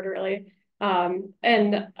 or quarterly.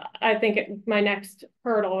 And I think my next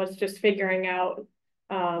hurdle is just figuring out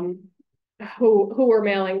who we're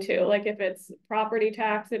mailing to, like if it's property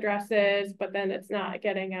tax addresses, but then it's not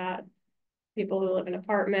getting at people who live in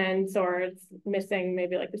apartments, or it's missing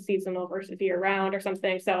maybe like the seasonal versus year round or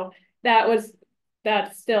something. So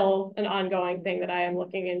that's still an ongoing thing that I am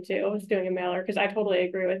looking into, is doing a mailer, because I totally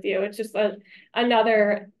agree with you. It's just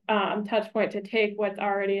another touch point to take what's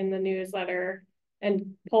already in the newsletter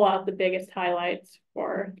and pull out the biggest highlights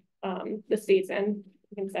for the season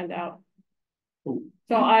you can send out.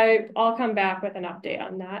 So I'll come back with an update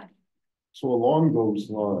on that. So along those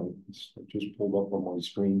lines, I just pulled up on my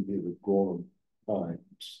screen here the Gorham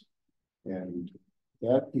Times, and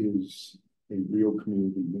that is a real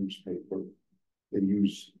community newspaper. They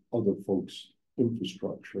use other folks'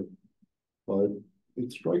 infrastructure, but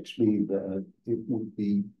it strikes me that it would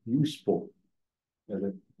be useful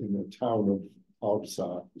in a town of our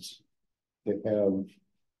size to have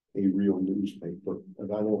a real newspaper.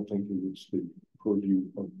 And I don't think it is the purview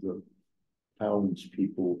of the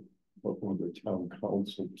townspeople or the town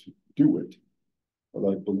council to do it. But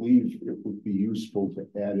I believe it would be useful to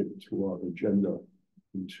add it to our agenda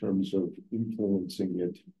in terms of influencing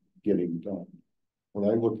it getting done. When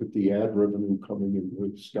I look at the ad revenue coming in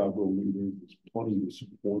with Scarborough Leader, there's plenty to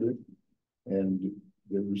support it. And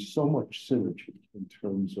there is so much synergy in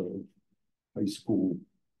terms of high school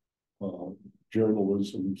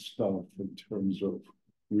journalism stuff, in terms of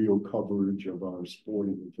real coverage of our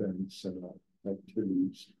sporting events and our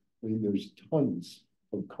activities. I mean, there's tons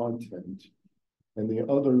of content. And the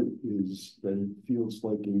other is that it feels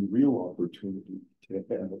like a real opportunity to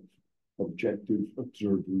have objective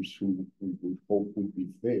observers who we would hope would be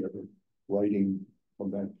fair, writing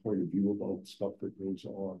from that point of view about stuff that goes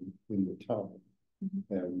on in the town.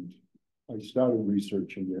 And I started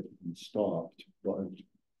researching it and stopped, but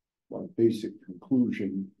my basic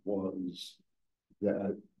conclusion was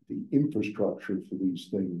that the infrastructure for these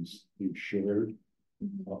things is shared.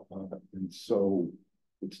 And so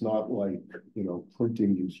it's not like, you know,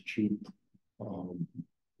 printing is cheap.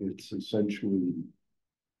 It's essentially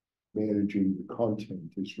managing the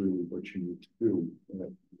content is really what you need to do. And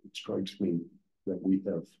it strikes me that we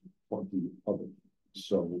have plenty of it.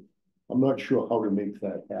 So I'm not sure how to make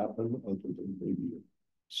that happen, other than maybe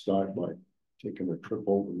start by taking a trip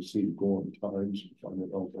over to see the Gorham Times and find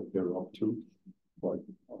out what they're up to. But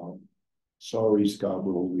sorry,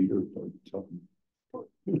 Scarborough Leader, but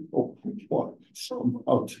you know,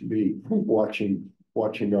 somehow to me, watching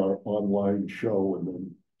our online show and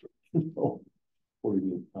then, you know,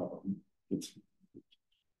 putting it,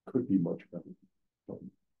 could be much better.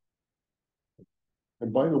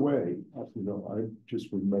 And by the way, you know, I'm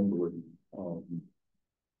just remembering,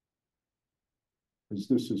 because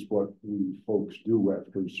this is what we folks do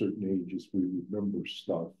after a certain age, is we remember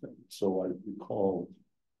stuff. And so I recall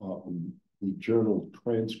the journal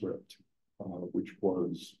transcript, which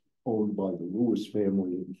was owned by the Lewis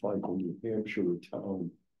family in Franklin, New Hampshire, a town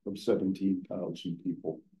of 17,000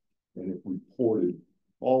 people. And it reported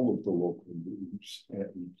all of the local news,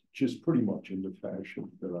 and just pretty much in the fashion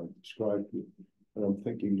that I described it. And I'm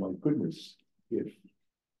thinking, my goodness, if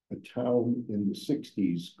a town in the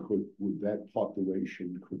 60s could, with that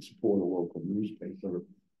population, could support a local newspaper,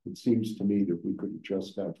 it seems to me that we could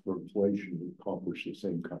adjust that for inflation and accomplish the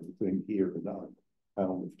same kind of thing here in our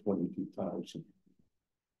town of 22,000.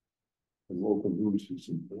 And local news is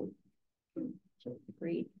important. So,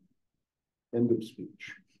 Great. end of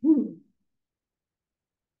speech.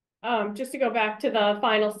 Just to go back to the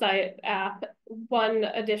Final Site app, one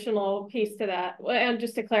additional piece to that, and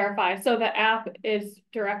just to clarify, so the app is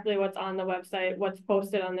directly what's on the website, what's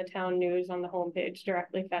posted on the town news on the homepage,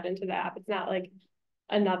 directly fed into the app. It's not like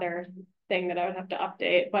another thing that I would have to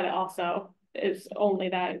update, but it also is only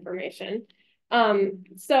that information.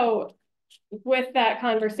 So with that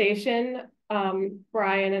conversation,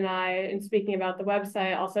 Brian and I, in speaking about the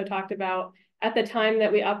website, also talked about at the time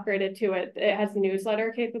that we upgraded to it, it has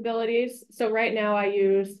newsletter capabilities. So right now I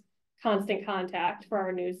use Constant Contact for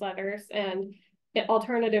our newsletters, and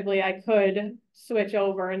alternatively, I could switch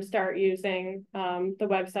over and start using the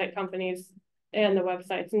website companies and the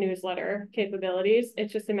website's newsletter capabilities.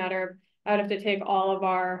 It's just a matter of, I would have to take all of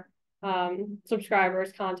our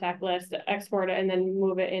subscribers contact list, export it, and then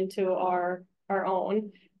move it into our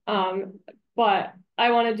own. But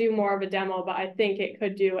I want to do more of a demo, but I think it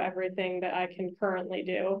could do everything that I can currently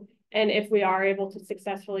do. And if we are able to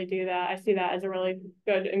successfully do that, I see that as a really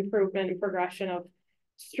good improvement and progression of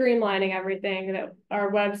streamlining everything. That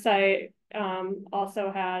our website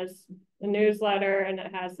also has a newsletter and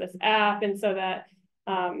it has this app, and so that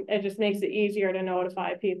it just makes it easier to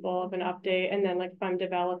notify people of an update. And then like if I'm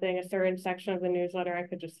developing a certain section of the newsletter, I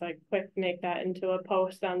could just like quick make that into a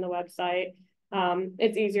post on the website.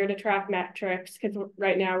 It's easier to track metrics because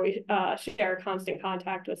right now we share Constant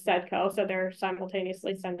Contact with Sedco, so they're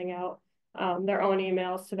simultaneously sending out their own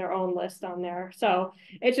emails to their own list on there. So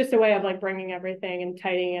it's just a way of like bringing everything and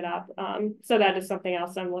tidying it up. So that is something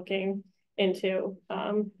else I'm looking into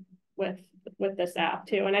with this app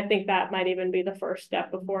too. And I think that might even be the first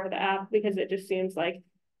step before the app, because it just seems like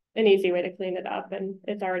an easy way to clean it up, and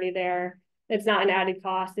it's already there. It's not an added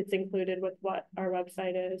cost, it's included with what our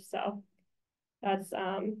website is. So that's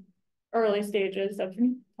early stages of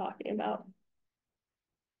talking about.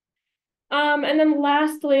 And then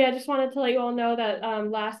lastly, I just wanted to let you all know that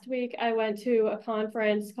last week I went to a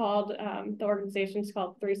conference called, the organization's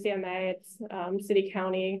called 3CMA. It's City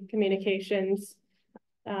County Communications,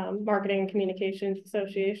 Marketing and Communications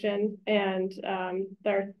Association. And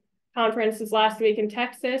their conference was last week in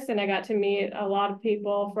Texas, and I got to meet a lot of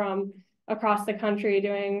people from across the country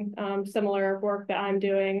doing similar work that I'm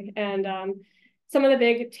doing. And some of the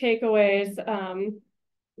big takeaways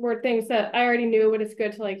were things that I already knew, but it's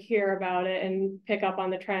good to like hear about it and pick up on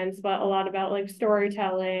the trends, but a lot about like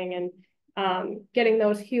storytelling and getting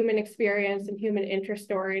those human experience and human interest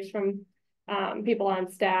stories from people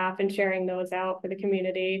on staff and sharing those out for the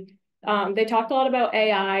community. They talked a lot about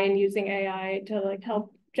AI and using AI to like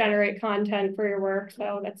help generate content for your work.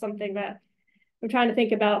 So that's something that I'm trying to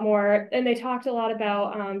think about more. And they talked a lot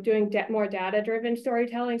about doing more data-driven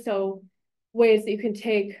storytelling. So ways that you can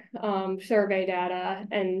take survey data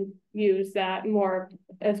and use that more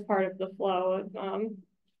as part of the flow of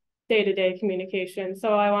day-to-day communication. So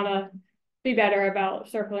I want to be better about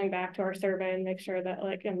circling back to our survey and make sure that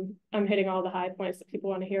like I'm hitting all the high points that people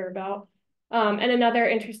want to hear about. And another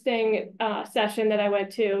interesting session that I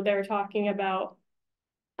went to, they were talking about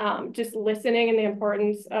just listening and the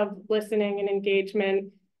importance of listening and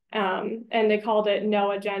engagement. And they called it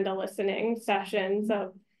no agenda listening sessions.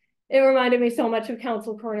 So it reminded me so much of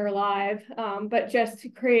Council Corner Live, but just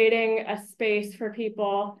creating a space for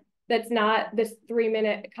people that's not this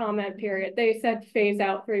 3-minute comment period. They said phase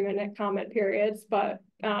out 3-minute comment periods, but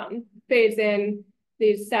phase in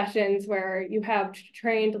these sessions where you have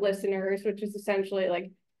trained listeners, which is essentially like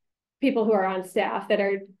people who are on staff that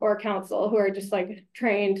are, or council, who are just like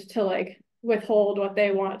trained to like withhold what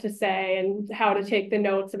they want to say and how to take the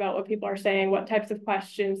notes about what people are saying, what types of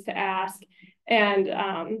questions to ask, and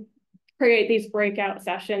create these breakout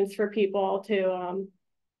sessions for people to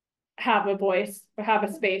have a voice, have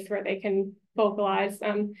a space where they can vocalize.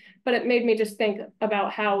 But it made me just think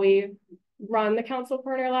about how we run the Council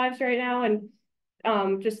Corner Lives right now,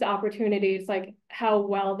 and just the opportunities, like how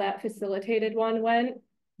well that facilitated one went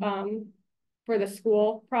for the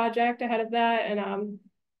school project ahead of that. And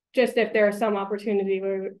just if there is some opportunity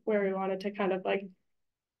where we wanted to kind of like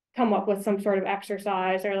come up with some sort of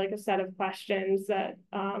exercise or like a set of questions that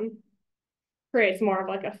creates more of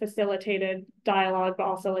like a facilitated dialogue, but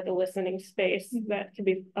also like a listening space that could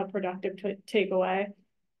be a productive takeaway.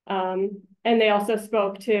 And they also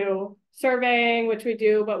spoke to surveying, which we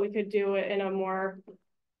do, but we could do it in a more,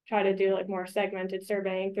 try to do like more segmented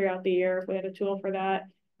surveying throughout the year if we had a tool for that.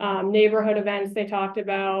 Neighborhood events they talked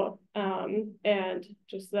about, and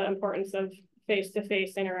just the importance of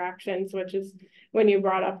face-to-face interactions, which is when you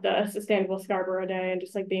brought up the Sustainable Scarborough Day and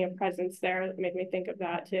just like being a presence there, that made me think of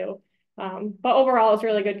that too. But overall, it's a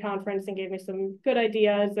really good conference and gave me some good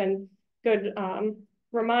ideas and good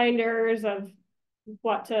reminders of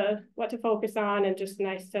what to focus on, and just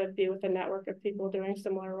nice to be with a network of people doing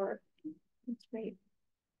similar work. That's great.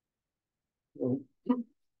 Well,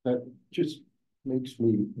 that just makes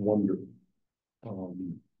me wonder,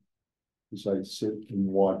 as I sit and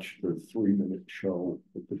watch the 3-minute show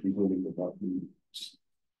at the beginning of our meetings,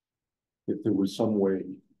 if there was some way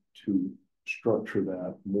to structure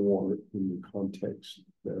that more in the context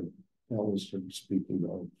that Allison speaking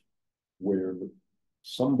of, where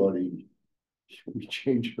somebody, we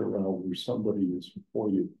change it around, where somebody is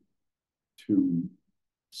appointed to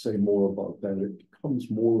say more about that. It becomes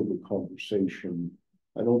more of a conversation.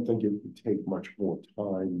 I don't think it would take much more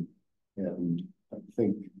time. And I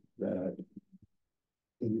think that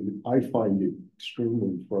I find it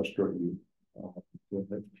extremely frustrating to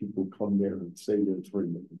have people come there and say their 3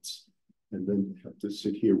 minutes and then have to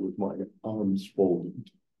sit here with my arms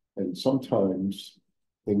folded. And sometimes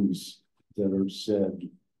things that are said,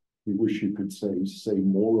 you wish you could say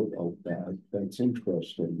more about that. That's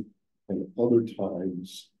interesting. And other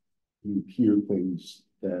times you hear things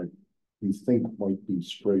that you think might be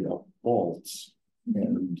straight up false.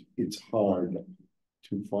 And it's hard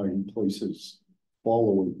to find places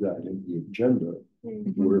following that in the agenda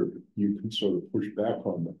where you can sort of push back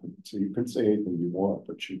on them. So you can say anything you want,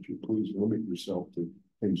 but should you please limit yourself to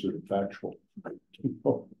things that are factual?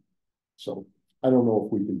 So I don't know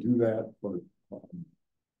if we can do that, but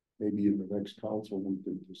maybe in the next council we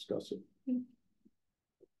can discuss it.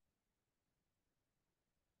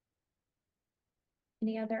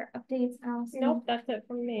 Any other updates, Allison? Nope, that's it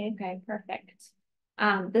from me. Okay, perfect.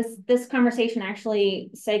 This conversation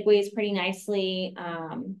actually segues pretty nicely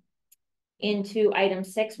into item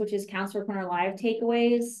 6, which is Counselor Corner Live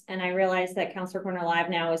takeaways. And I realized that Counselor Corner Live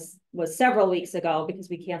now was several weeks ago because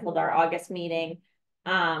we canceled our August meeting.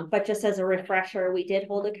 But just as a refresher, we did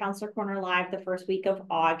hold a Counselor Corner Live the first week of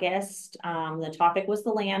August. The topic was the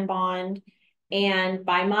land bond. And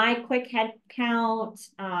by my quick head count,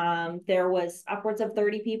 there was upwards of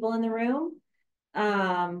 30 people in the room.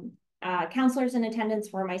 Counselors in attendance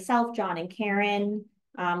were myself, John, and Karen.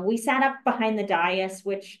 We sat up behind the dais,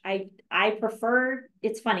 which I prefer.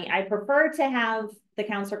 It's funny. I prefer to have the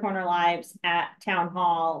Counselor Corner Lives at Town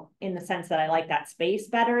Hall in the sense that I like that space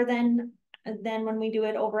better than when we do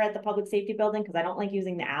it over at the Public Safety Building, because I don't like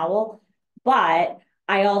using the owl. But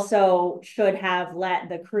I also should have let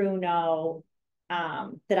the crew know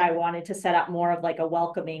that I wanted to set up more of like a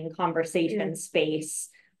welcoming conversation space.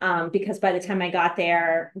 Because by the time I got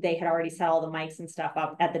there, they had already set all the mics and stuff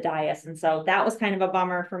up at the dais. And so that was kind of a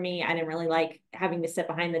bummer for me. I didn't really like having to sit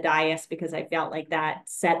behind the dais because I felt like that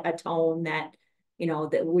set a tone that, you know,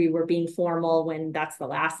 that we were being formal when that's the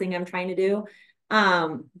last thing I'm trying to do.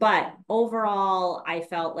 But overall, I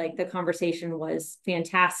felt like the conversation was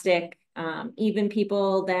fantastic. Even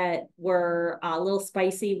people that were a little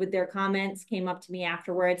spicy with their comments came up to me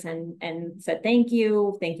afterwards and said, thank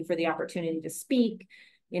you for the opportunity to speak.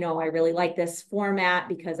 You know, I really like this format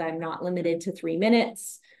because I'm not limited to 3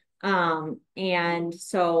 minutes. And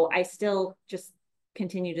so I still just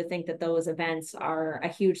continue to think that those events are a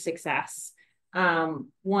huge success.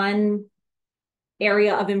 One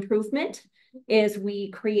area of improvement is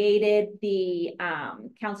we created the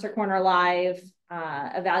Counselor Corner Live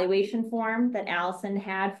evaluation form that Allison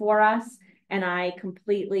had for us. And I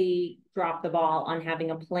completely dropped the ball on having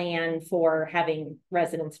a plan for having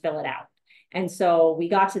residents fill it out. And so we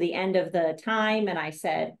got to the end of the time and I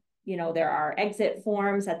said, you know, there are exit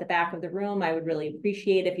forms at the back of the room. I would really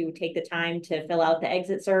appreciate if you would take the time to fill out the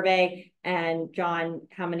exit survey. And John,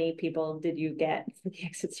 how many people did you get for the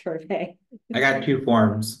exit survey? I got 2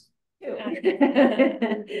 forms.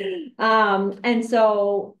 And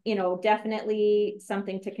so, you know, definitely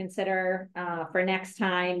something to consider for next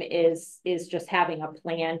time is just having a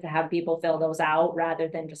plan to have people fill those out rather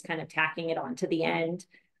than just kind of tacking it on to the end.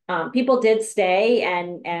 People did stay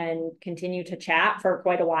and continue to chat for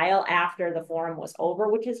quite a while after the forum was over,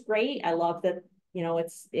 which is great. I love that, you know,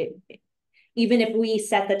 even if we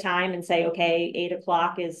set the time and say, okay, 8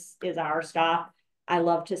 o'clock is our stop, I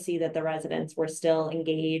love to see that the residents were still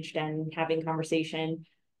engaged and having conversation.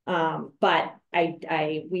 But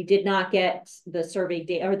we did not get the survey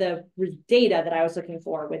data or the data that I was looking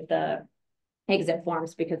for with the exit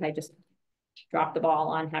forms because I just dropped the ball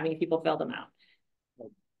on having people fill them out.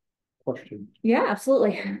 Question. Yeah,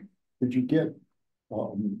 absolutely. Did you get,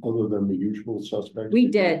 other than the usual suspects? We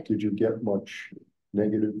did. Did you get much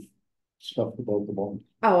negative stuff about the bond?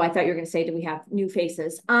 Oh, I thought you were going to say, do we have new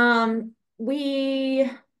faces? It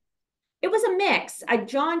was a mix.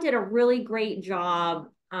 John did a really great job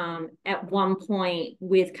at one point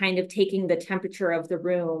with kind of taking the temperature of the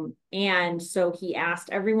room. And so he asked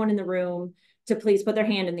everyone in the room to please put their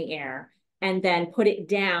hand in the air and then put it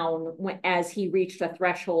down as he reached a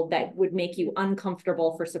threshold that would make you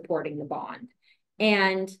uncomfortable for supporting the bond.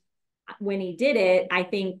 And when he did it, I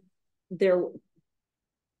think the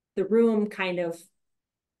room kind of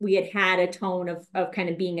we had a tone of kind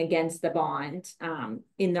of being against the bond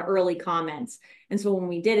in the early comments. And so when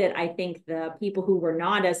we did it, I think the people who were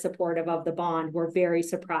not as supportive of the bond were very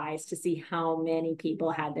surprised to see how many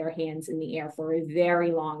people had their hands in the air for a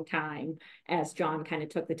very long time as John kind of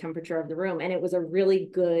took the temperature of the room. And it was a really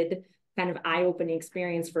good kind of eye-opening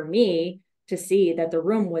experience for me to see that the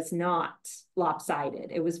room was not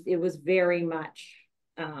lopsided. It was very much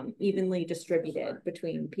evenly distributed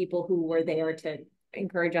between people who were there to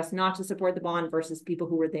encourage us not to support the bond versus people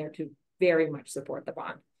who were there to very much support the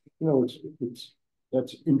bond. You know,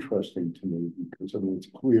 that's interesting to me because I mean, it's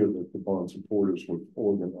clear that the bond supporters were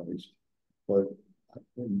organized, but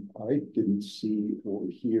I didn't see or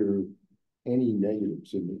hear any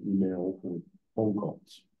negatives in the email or phone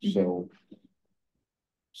calls.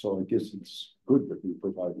 So I guess it's good that we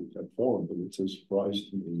provided that forum, but it's a surprise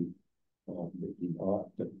to me, maybe not,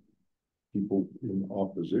 that people in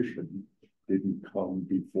opposition didn't come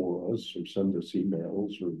before us or send us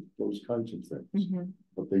emails or those kinds of things.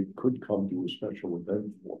 But they could come to a special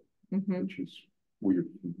event for, which is weird.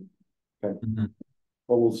 Okay.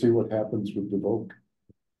 But we'll see what happens with the vote.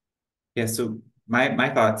 Yeah, so my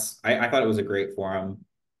thoughts, I thought it was a great forum.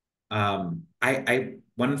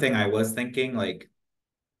 One thing I was thinking, like,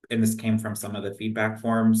 and this came from some of the feedback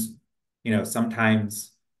forums, you know,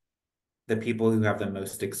 sometimes the people who have the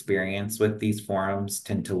most experience with these forums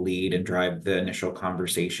tend to lead and drive the initial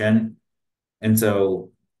conversation. And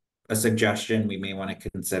so a suggestion we may want to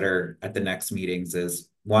consider at the next meetings is,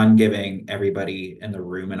 one, giving everybody in the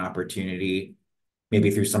room an opportunity,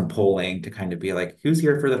 maybe through some polling, to kind of be like, who's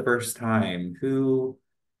here for the first time? Who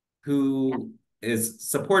is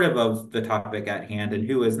supportive of the topic at hand and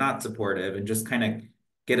who is not supportive, and just kind of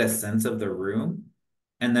get a sense of the room.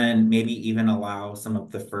 And then maybe even allow some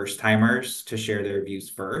of the first timers to share their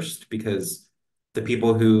views first, because the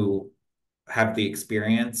people who have the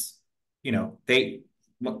experience, you know,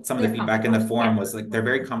 some of the feedback in the forum was like, they're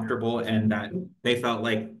very comfortable, and that they felt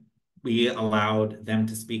like we allowed them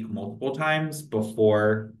to speak multiple times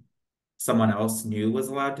before someone else new was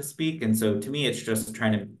allowed to speak. And so to me, it's just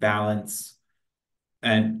trying to balance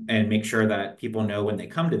and make sure that people know when they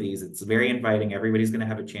come to these, it's very inviting. Everybody's going to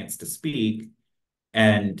have a chance to speak.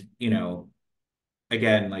 And, you know,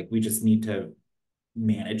 again, like, we just need to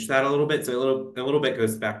manage that a little bit. So a little bit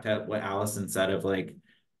goes back to what Allison said of, like,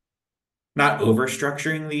 not over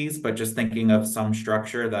structuring these, but just thinking of some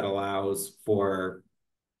structure that allows for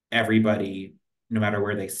everybody, no matter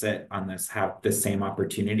where they sit on this, have the same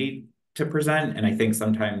opportunity to present. And I think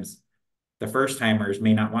sometimes the first timers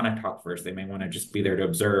may not want to talk first. They may want to just be there to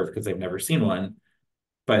observe because they've never seen one,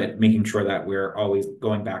 but making sure that we're always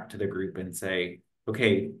going back to the group and say,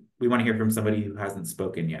 okay, we want to hear from somebody who hasn't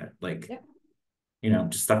spoken yet. Like, you know,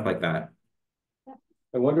 just stuff like that.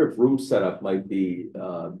 I wonder if room setup might be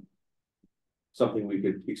something we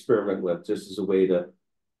could experiment with, just as a way to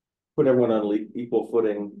put everyone on equal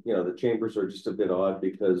footing. You know, the chambers are just a bit odd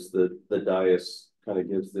because the dais kind of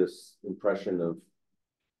gives this impression of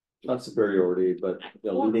not superiority, but,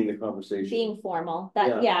 you know, leading the conversation. Being formal.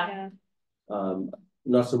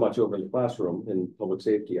 Not so much over in the classroom in public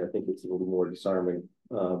safety. I think it's a little more disarming.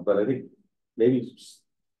 But I think maybe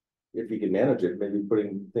if you can manage it, maybe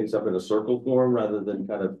putting things up in a circle form rather than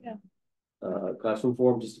kind of classroom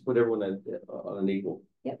form, just to put everyone on an equal.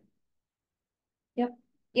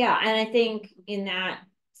 Yeah, and I think in that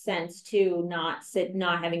sense too, not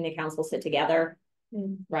having the council sit together,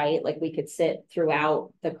 right? Like, we could sit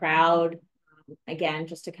throughout the crowd. Again,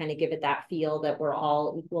 just to kind of give it that feel that we're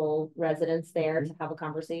all equal residents there to have a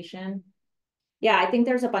conversation. Yeah, I think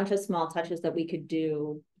there's a bunch of small touches that we could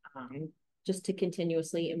do just to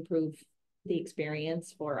continuously improve the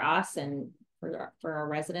experience for us and for our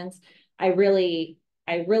residents. I really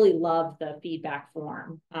love the feedback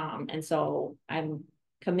form. And so I'm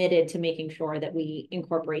committed to making sure that we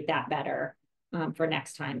incorporate that better for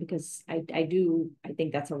next time, because I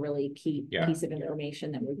think that's a really key piece of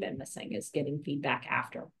information that we've been missing, is getting feedback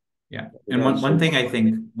after. Yeah. And one thing I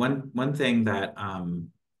think, one thing that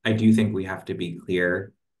I do think we have to be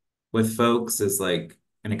clear with folks is, like,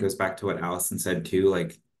 and it goes back to what Allison said too,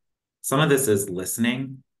 like, some of this is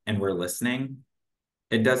listening, and we're listening.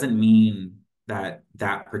 It doesn't mean that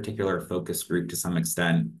that particular focus group to some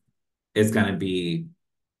extent is going to be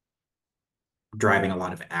driving a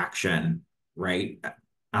lot of action, right?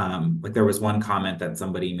 Like, there was one comment that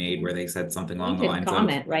somebody made where they said something along the lines of,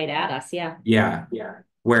 comment right at us. Yeah.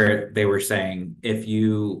 Where they were saying, are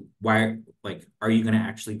you going to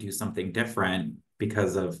actually do something different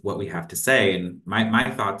because of what we have to say? And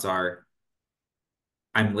my thoughts are,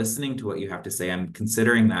 I'm listening to what you have to say. I'm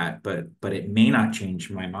considering that, but it may not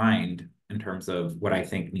change my mind in terms of what I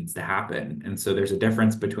think needs to happen. And so there's a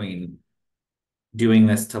difference between doing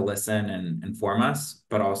this to listen and inform us,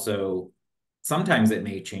 but also sometimes it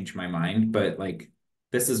may change my mind, but like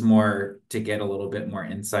this is more to get a little bit more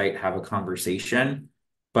insight, have a conversation,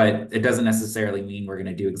 but it doesn't necessarily mean we're going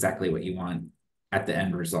to do exactly what you want at the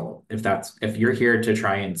end result. If you're here to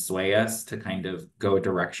try and sway us to kind of go a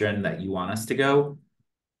direction that you want us to go,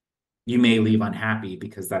 you may leave unhappy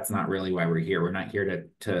because that's not really why we're here. We're not here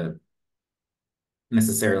to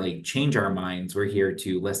necessarily change our minds. We're here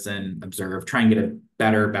to listen, observe, try and get a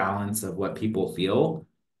better balance of what people feel.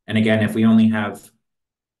 And again, if we only have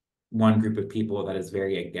one group of people that is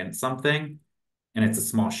very against something and it's a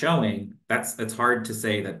small showing, it's hard to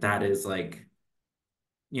say that that is like,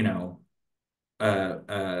 you know,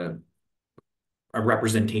 a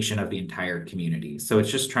representation of the entire community. So it's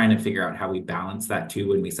just trying to figure out how we balance that too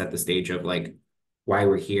when we set the stage of like why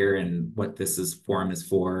we're here and what forum is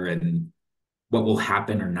for and what will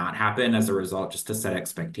happen or not happen as a result, just to set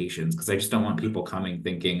expectations. Because I just don't want people coming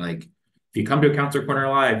thinking like, if you come to a Counselor Corner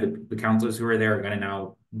Live, the counselors who are there are going to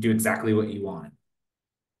now do exactly what you want.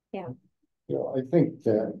 Yeah. You know, I think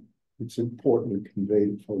that it's important to convey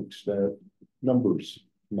to folks that numbers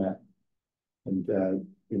matter. And that,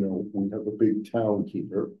 you know, we have a big town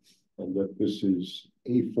here and that this is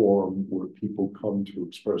a forum where people come to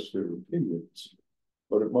express their opinions.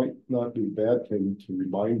 But it might not be a bad thing to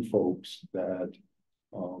remind folks that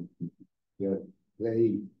that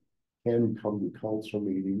they can come to council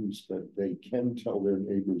meetings, that they can tell their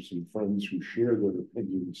neighbors and friends who share their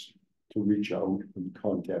opinions to reach out and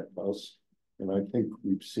contact us. And I think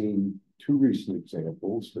we've seen two recent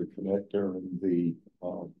examples, the connector and the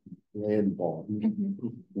land bond,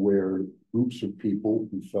 where groups of people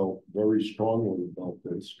who felt very strongly about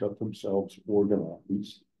this got themselves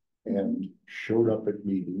organized and showed up at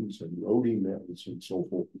meetings and wrote emails and so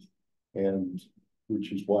forth. And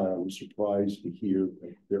which is why I was surprised to hear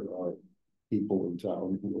that there are people in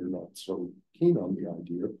town who are not so keen on the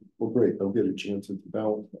idea. Well, great, they'll get a chance at the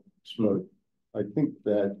ballot. But I think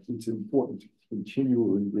that it's important to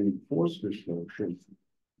continually reinforce this notion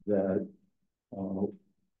that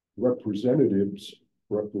representatives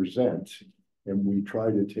represent, and we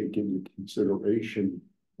try to take into consideration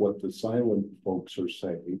what the silent folks are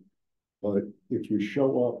saying. But if you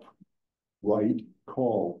show up, write,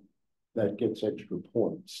 call, that gets extra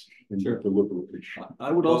points in the deliberation.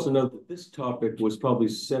 I would also note that this topic was probably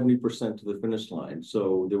 70% to the finish line.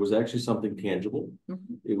 So there was actually something tangible.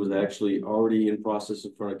 It was actually already in process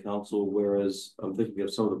in front of council, whereas I'm thinking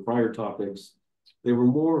of some of the prior topics, they were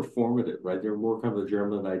more formative, right? They were more kind of a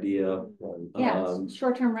German idea. Yeah,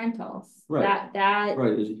 short-term rentals. Right. That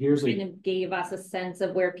right. Here's kind of gave us a sense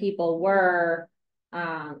of where people were,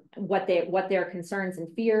 what their concerns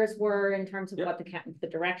and fears were in terms of what the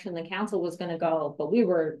direction the council was going to go. But we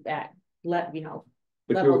were at level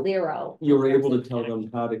zero. You were able to tell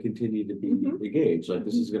them how to continue to be engaged. Like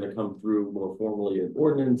this is going to come through more formally in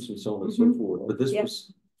ordinance and so on and so forth. But this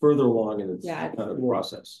was further along in its kind of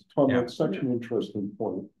process. Tom, that's such an interesting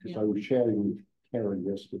point, because I was chatting with Karen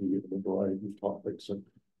yesterday on a variety of topics, and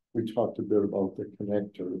we talked a bit about the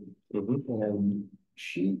connector, and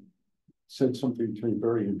she said something to me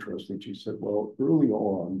very interesting. She said, well, early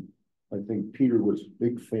on, I think Peter was a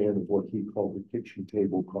big fan of what he called the kitchen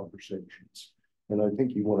table conversations. And I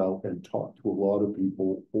think he went out and talked to a lot of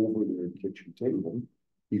people over their kitchen table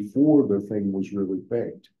before the thing was really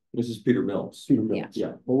baked. This is Peter Mills. Peter Mills.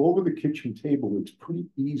 Yeah. Well, over the kitchen table, it's pretty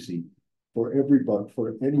easy for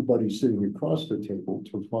anybody sitting across the table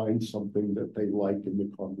to find something that they like in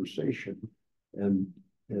the conversation. And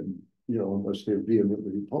you know, unless they're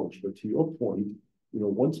vehemently opposed. But to your point, you know,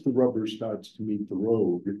 once the rubber starts to meet the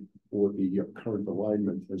road or the current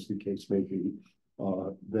alignment, as the case may be,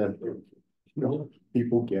 then, you know,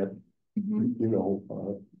 people get, you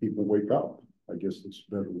know, people wake up. I guess that's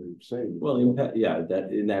a better way of saying it. Well, impact, that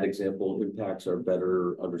in that example, impacts are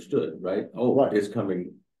better understood, right? Oh, it's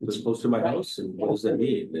coming this close to my house, and what does that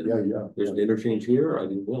mean? And there's an interchange here. I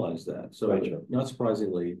didn't realize that. So not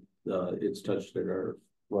surprisingly, it's touched a nerve.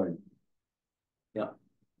 Right. Yeah.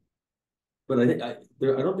 But I think I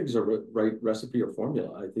don't think there's a right recipe or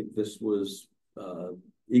formula. I think this was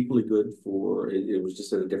equally good for it was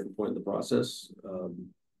just at a different point in the process.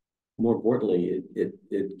 More importantly,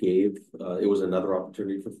 it gave it was another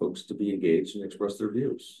opportunity for folks to be engaged and express their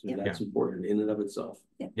views. And that's important in and of itself.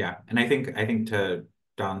 Yeah. And I think to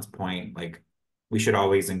Don's point, like we should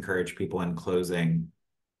always encourage people in closing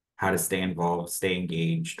how to stay involved, stay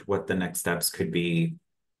engaged, what the next steps could be.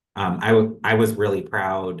 I was really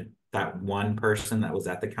proud that one person that was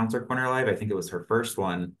at the Counselor Corner Live, I think it was her first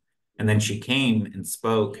one, And then she came and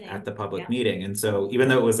spoke at the public Yeah. meeting. And so even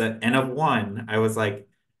though it was an N of one, I was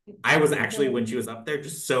actually, when she was up there,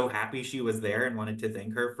 just so happy she was there and wanted to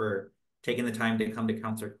thank her for taking the time to come to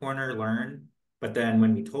Counselor Corner, learn. But then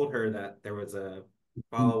when we told her that there was a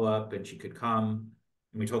follow-up and she could come,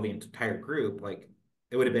 and we told the entire group, like,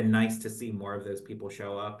 it would have been nice to see more of those people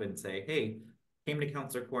show up and say, hey, came to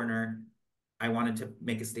Counselor Corner. I wanted to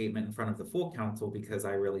make a statement in front of the full council because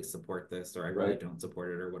I really support this, or I really Right. don't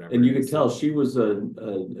support it, or whatever. And you could tell she was a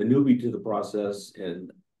newbie to the process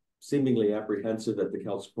and seemingly apprehensive at the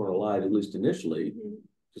Council Corner Live, at least initially,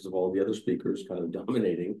 because of all the other speakers kind of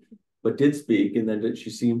dominating, but did speak, and then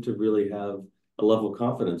she seemed to really have a level of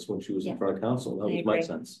confidence when she was in front of council. That was my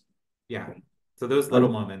sense. Yeah. So those little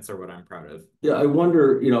moments are what I'm proud of. Yeah, I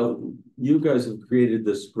wonder, you guys have created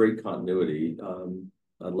this great continuity.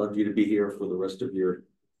 I'd love you to be here for the rest of your,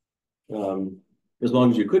 as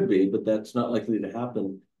long as you could be, but that's not likely to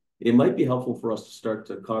happen. It might be helpful for us to start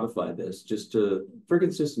to codify this just for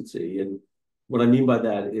consistency. And what I mean by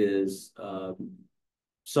that is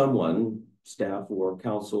someone, staff or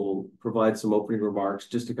council, provide some opening remarks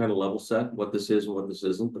just to kind of level set what this is and what this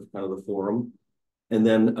isn't, the kind of the forum. And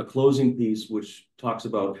then a closing piece, which talks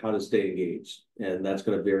about how to stay engaged. And that's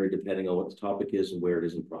going to vary depending on what the topic is and where it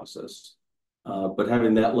is in process. But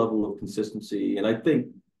having that level of consistency, and I think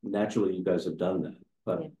naturally you guys have done that,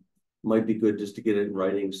 but might be good just to get it in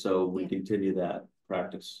writing so we continue that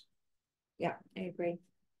practice. Yeah, I agree.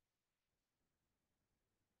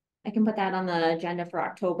 I can put that on the agenda for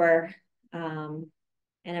October. And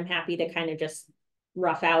I'm happy to kind of just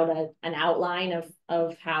rough out an outline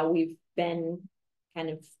of how we've been kind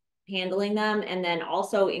of handling them, and then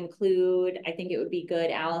also include, I think it would be good,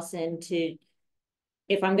 Allison, to,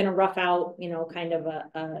 if I'm going to rough out, kind of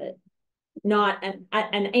not an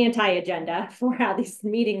anti-agenda for how these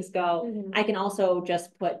meetings go, I can also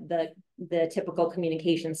just put the typical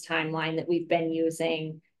communications timeline that we've been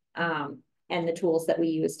using, and the tools that we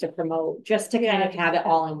use to promote, just to kind of have it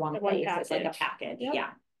all in one place. It's like a package. Yep.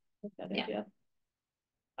 Yeah.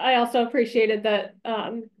 I also appreciated that,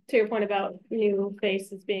 to your point about new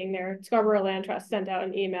faces being there, Scarborough Land Trust sent out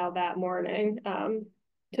an email that morning,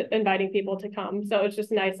 to inviting people to come. So it's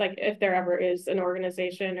just nice, like, if there ever is an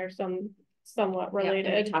organization or somewhat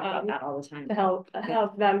related, we talk about that all the time, to help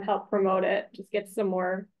them help promote it, just get some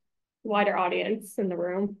more wider audience in the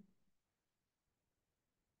room.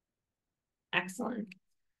 Excellent.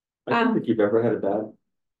 I don't think you've ever had a bad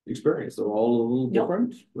experience. They're all a little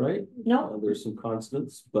different, right? No. There's some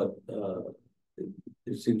constants, but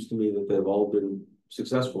it seems to me that they've all been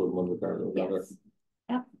successful in one regard or another. Yes.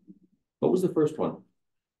 Yeah. What was the first one?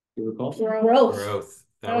 Do you recall? Growth.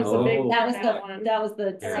 That was the big. That was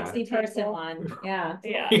the Yeah. 60-person one. Yeah.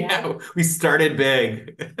 Yeah, we started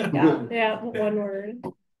big. Yeah, one word.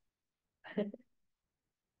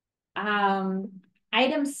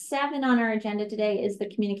 Item 7 on our agenda today is the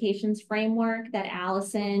communications framework that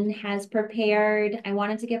Allison has prepared. I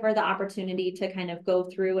wanted to give her the opportunity to kind of go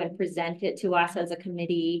through and present it to us as a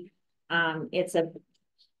committee. It's a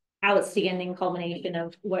outstanding culmination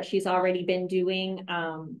of what she's already been doing.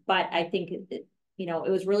 But I think, it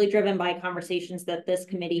was really driven by conversations that this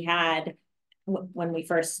committee had when we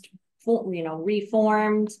first,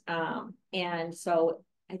 reformed. And so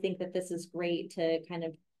I think that this is great to kind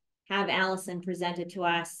of have Allison present it to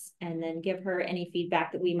us and then give her any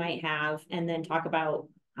feedback that we might have, and then talk about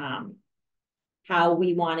how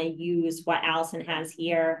we want to use what Allison has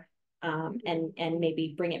here, and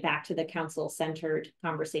maybe bring it back to the council-centered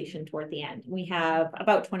conversation toward the end. We have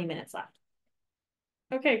about 20 minutes left.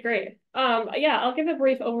 Okay, great. Yeah, I'll give a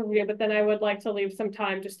brief overview, but then I would like to leave some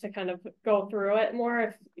time just to kind of go through it more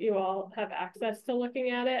if you all have access to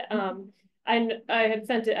looking at it. I had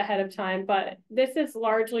sent it ahead of time, but this is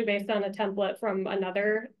largely based on a template from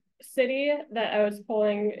another city that I was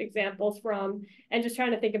pulling examples from, and just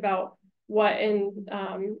trying to think about what in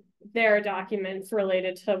their documents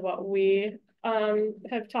related to what we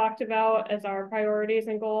have talked about as our priorities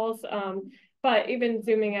and goals. But even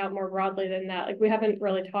zooming out more broadly than that, like, we haven't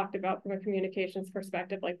really talked about from a communications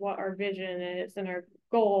perspective, like what our vision is and our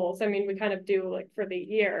goals. I mean, we kind of do, like, for the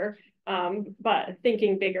year, but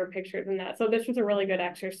thinking bigger picture than that. So this was a really good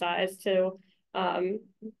exercise to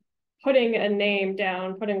putting a name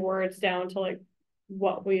down, putting words down to, like,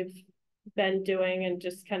 what we've been doing and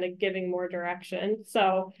just kind of giving more direction.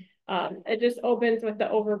 So it just opens with the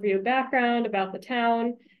overview background about the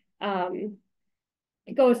town.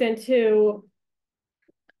 It goes into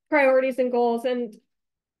priorities and goals, and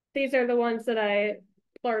these are the ones that I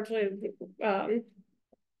largely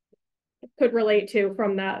could relate to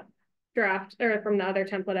from that draft or from the other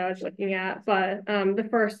template I was looking at, but the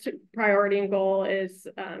first priority and goal is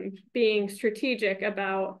being strategic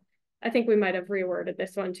about, I think we might have reworded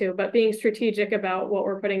this one too, but being strategic about what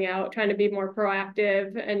we're putting out, trying to be more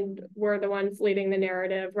proactive, and we're the ones leading the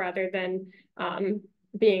narrative rather than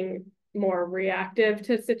being more reactive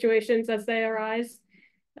to situations as they arise.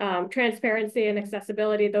 Transparency and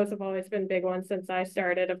accessibility, those have always been big ones since I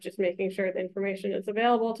started, of just making sure the information is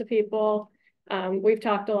available to people. We've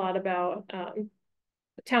talked a lot about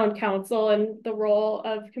town council and the role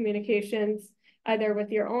of communications, either with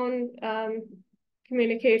your own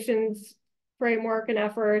communications framework and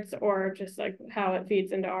efforts, or just like how it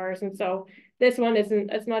feeds into ours. And so this one isn't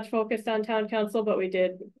as much focused on town council, but we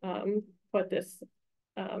did put this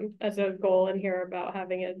as a goal in here about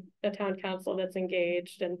having a town council that's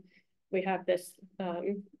engaged, and we have this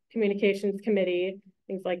communications committee,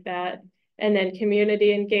 things like that. And then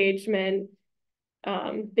community engagement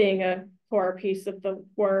being a core piece of the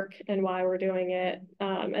work and why we're doing it.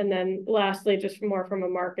 And then lastly, just more from a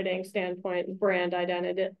marketing standpoint, brand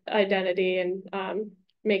identity and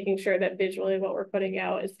making sure that visually what we're putting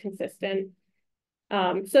out is consistent.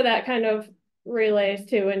 So that kind of relays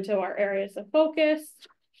into our areas of focus,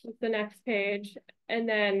 the next page. And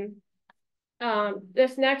then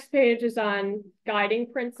this next page is on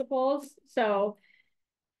guiding principles. So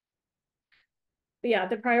yeah,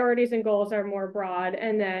 the priorities and goals are more broad,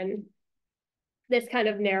 and then this kind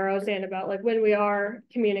of narrows in about like when we are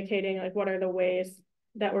communicating, like what are the ways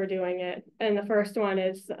that we're doing it. And the first one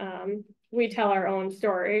is we tell our own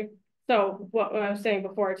story. So what I was saying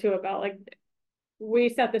before too about like we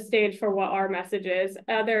set the stage for what our message is.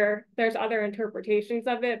 There's other interpretations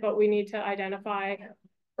of it, but we need to identify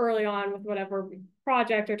early on with whatever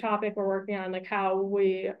project or topic we're working on, like how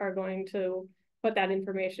we are going to put that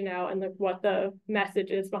information out and like what the message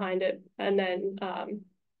is behind it, and then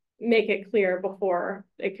make it clear before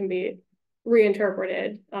it can be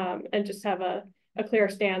reinterpreted, and just have a clear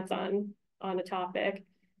stance on a topic.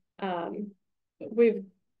 We've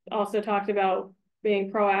also talked about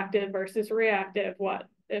being proactive versus reactive, what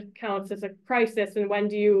it counts as a crisis, and when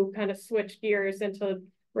do you kind of switch gears into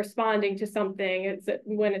responding to something? It's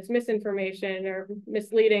when it's misinformation or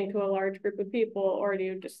misleading to a large group of people, or do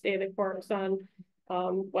you just stay the course on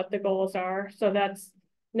what the goals are? So that's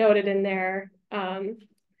noted in there.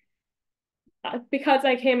 Because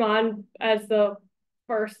I came on as the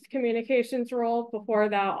first communications role, before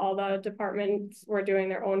that all the departments were doing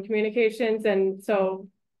their own communications, and so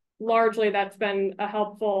largely that's been a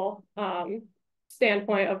helpful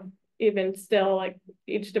standpoint of even still, like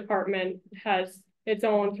each department has its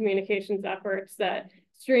own communications efforts that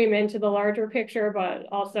stream into the larger picture, but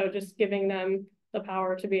also just giving them the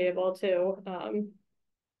power to be able to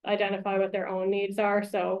identify what their own needs are.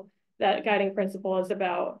 So that guiding principle is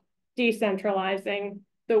about decentralizing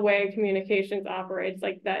the way communications operates,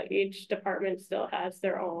 like that each department still has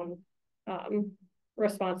their own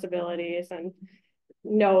responsibilities and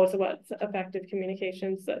knows what's effective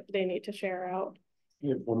communications that they need to share out. I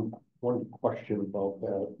have one question about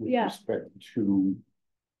that with Yeah. respect to,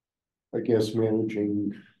 I guess,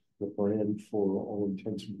 managing the brand for all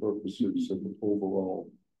intents and purposes and the overall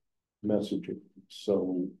messaging.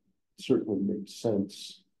 So it certainly makes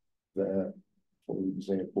sense that, for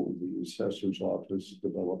example, the assessor's office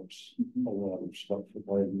develops a lot of stuff. From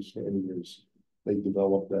my understanding is they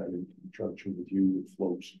develop that in conjunction with you. It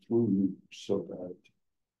flows through you so that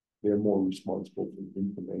they're more responsible for the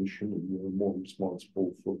information and you're more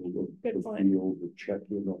responsible for the field, the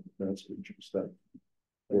check-in on the messages. That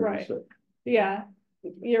Right. Yeah,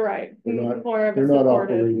 you're right. They're not, More of a they're not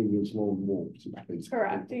supportive. operating as lone wolves.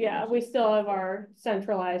 Correct. Yeah, we still have our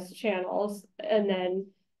centralized channels, and then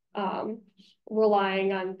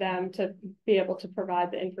relying on them to be able to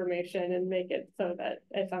provide the information and make it so that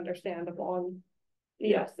it's understandable. And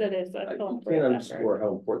yes, it is a I can't collaborative underscore effort.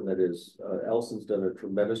 how important that is. Allison's done a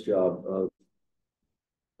tremendous job of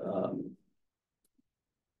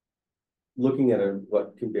looking at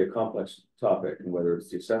what can be a complex topic, and whether it's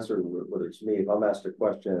the assessor, whether it's me. If I'm asked a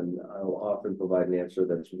question, I'll often provide an answer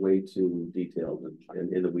that's way too detailed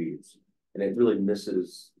and in the weeds, and it really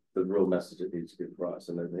misses the real message that needs to get across.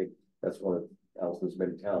 And I think that's one of Allison's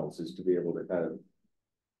many talents, is to be able to kind of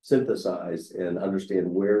synthesize and understand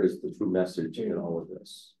where is the true message in all of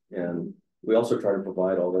this. And we also try to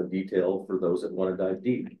provide all the detail for those that want to dive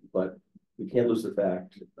deep, but we can't lose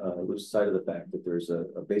sight of the fact that there's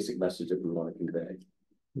a basic message that we want to convey.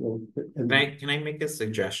 Can I make a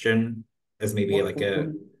suggestion as maybe like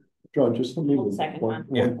a John, just let me Hold second one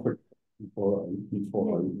Yeah. quick before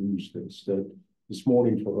I use this, that this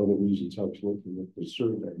morning, for other reasons, I was looking at the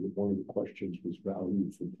survey, and one of the questions was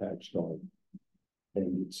value for tax dollar.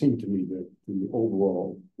 And it seemed to me that the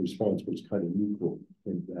overall response was kind of neutral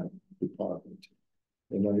in that department.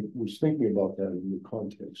 And I was thinking about that in the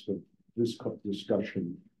context of this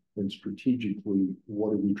discussion and strategically,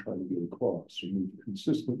 what are we trying to get across? And we've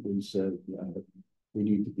consistently said that we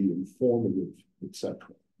need to be informative, etc.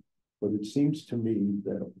 But it seems to me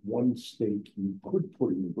that one stake you could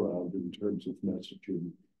put in the ground in terms of messaging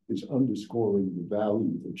is underscoring the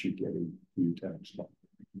value that you're getting for your tax dollar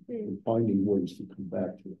and finding ways to come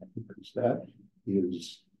back to that, because that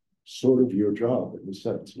is sort of your job in a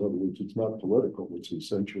sense. In other words, it's not political, it's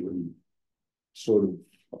essentially sort of,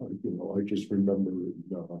 I just remember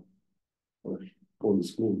going to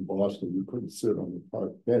school in Boston, you couldn't sit on the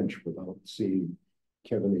park bench without seeing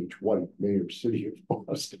Kevin H. White, Mayor, City of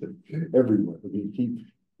Boston, everywhere. I mean,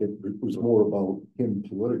 it was more about him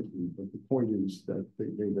politically, but the point is that they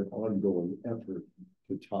made an ongoing effort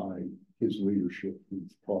to tie his leadership with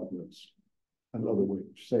progress. Another way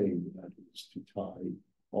of saying that is to tie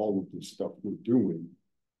all of the stuff we're doing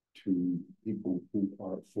to people who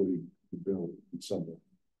are footing the bill in some way.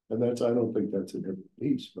 And I don't think that's in every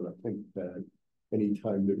case, but I think that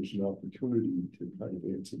anytime there's an opportunity to kind of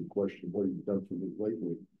answer the question, what have you done for me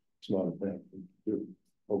lately? It's not a bad thing to do.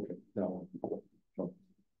 Okay, now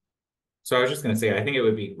So I was just going to say, I think it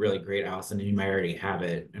would be really great, Allison, and you might already have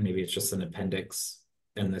it, and maybe it's just an appendix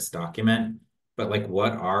in this document, but like,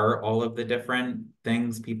 what are all of the different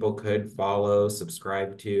things people could follow,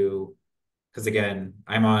 subscribe to? Because again,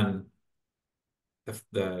 I'm on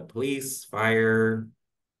the police, fire,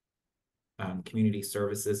 community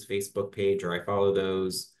services Facebook page, or I follow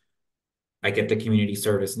those. I get the community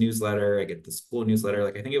service newsletter, I get the school newsletter.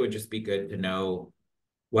 Like, I think it would just be good to know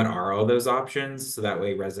what are all those options, so that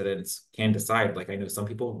way residents can decide. Like, I know some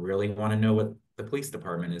people really want to know what the police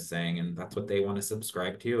department is saying, and that's what they want to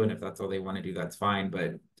subscribe to. And if that's all they want to do, that's fine.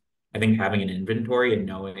 But I think having an inventory and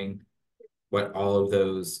knowing what all of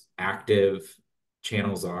those active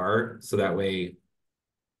channels are, so that way,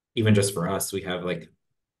 even just for us, we have like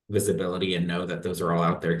visibility and know that those are all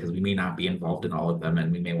out there, because we may not be involved in all of them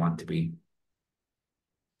and we may want to be.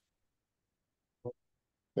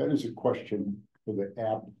 that is a question for the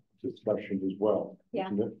app discussion as well,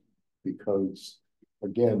 isn't it? Because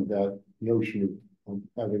again, that notion of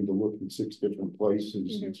having to look in 6 different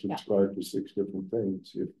places and subscribe to 6 different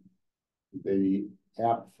things, if the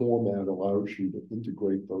app format allows you to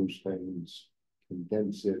integrate those things,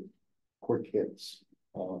 condense it, quick hits,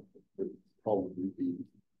 it would probably be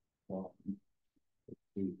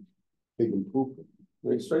a big improvement.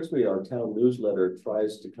 It strikes me our town newsletter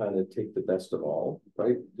tries to kind of take the best of all,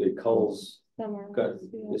 right? It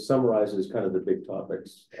it summarizes kind of the big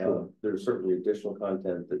topics. Sure. There's certainly additional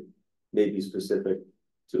content that may be specific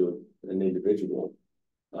to an individual.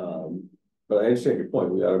 But I understand your point.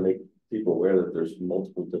 We ought to make people aware that there's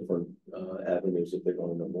multiple different avenues if they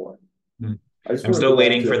want to know more. I'm still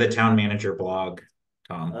waiting for the town manager blog,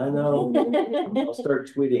 Tom. I know. I'll start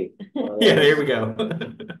tweeting. Yeah, there we go.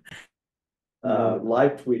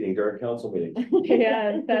 Live tweeting during council meetings.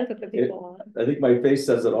 Yeah, that's what the people want. I think my face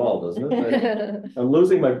says it all, doesn't it? I'm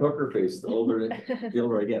losing my poker face the older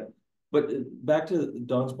I get. But back to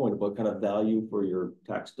Don's point about kind of value for your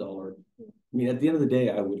tax dollar. I mean, at the end of the day,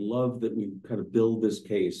 I would love that we kind of build this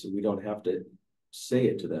case and we don't have to say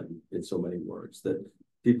it to them in so many words, that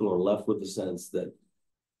people are left with the sense that,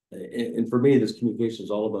 and for me, this communication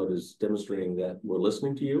is all about is demonstrating that we're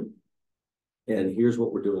listening to you and here's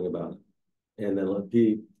what we're doing about it. And then let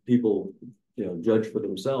people, judge for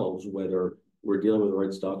themselves whether we're dealing with the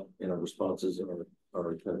right stuff and our responses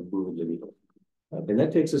are kind of moving the needle. And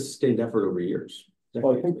that takes a sustained effort over years.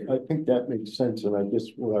 Well, I think that makes sense. And I guess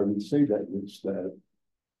what I would say that is that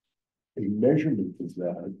a measurement of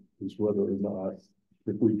that is whether or not,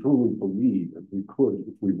 if we truly believe,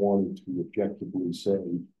 if we wanted to objectively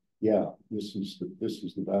say, yeah, this is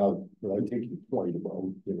the value. But I take your point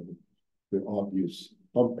about, the obvious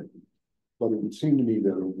pumping. But it would seem to me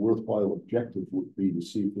that a worthwhile objective would be to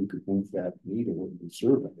see if we could move that needle in the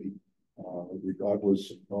survey,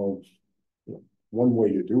 regardless of, one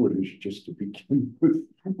way to do it is just to begin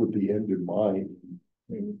with the end in mind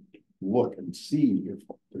and look and see if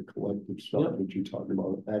the collective stuff that you're talking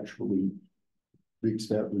about actually makes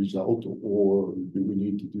that result, or do we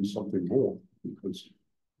need to do something more? Because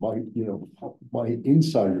my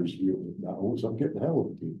insider's view now is I'm getting hell of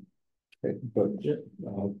a deal. Okay, but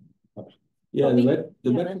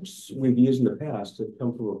the metrics we've used in the past have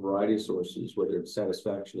come from a variety of sources, whether it's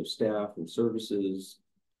satisfaction of staff and services,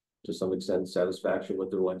 to some extent satisfaction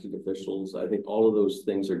with their elected officials. I think all of those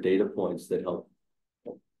things are data points that help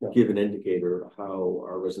give an indicator of how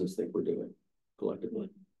our residents think we're doing collectively.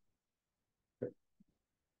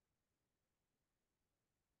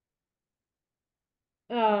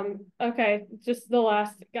 Okay, just the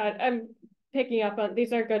last, God, I'm picking up on,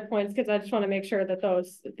 these are good points, because I just want to make sure that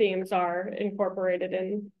those themes are incorporated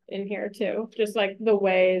in here too, just like the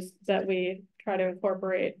ways that we try to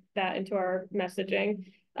incorporate that into our messaging.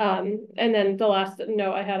 And then the last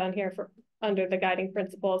note I had on here for under the guiding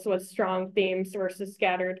principles was strong themes versus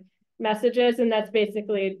scattered messages, and that's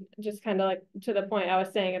basically just kind of like to the point I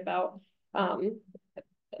was saying about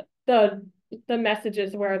the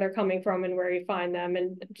messages, where they're coming from and where you find them,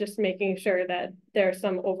 and just making sure that there's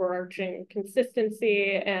some overarching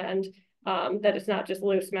consistency, and that it's not just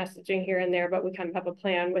loose messaging here and there, but we kind of have a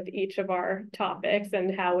plan with each of our topics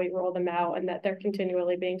and how we roll them out, and that they're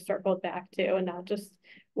continually being circled back to and not just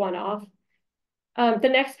one off. The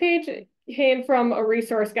next page came from a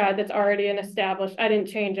resource guide that's already an established, I didn't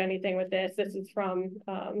change anything with this. This is from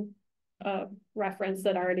a reference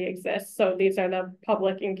that already exists. So these are the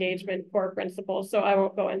public engagement core principles. So I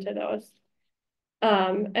won't go into those.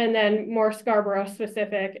 And then more Scarborough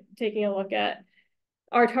specific, taking a look at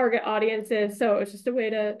our target audiences. So it's just a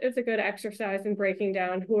way to, it's a good exercise in breaking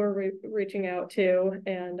down who we're reaching out to,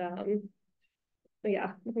 and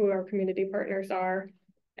yeah, who our community partners are.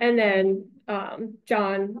 And then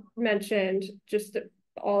John mentioned just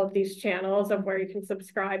all of these channels of where you can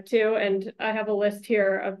subscribe to. And I have a list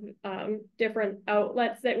here of different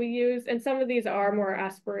outlets that we use. And some of these are more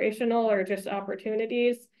aspirational or just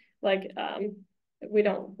opportunities. Like we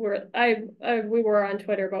were on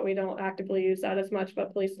Twitter, but we don't actively use that as much,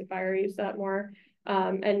 but police and fire use that more.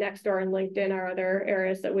 And Nextdoor and LinkedIn are other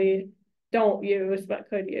areas that we don't use, but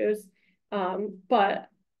could use. But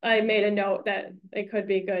I made a note that it could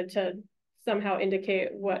be good to somehow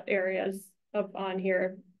indicate what areas of on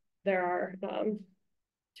here there are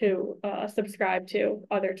to subscribe to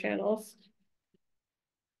other channels.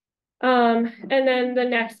 And then the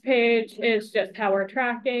next page is just how we're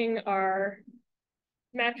tracking our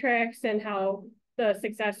metrics and how the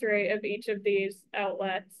success rate of each of these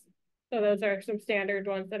outlets. So those are some standard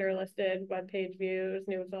ones that are listed: web page views,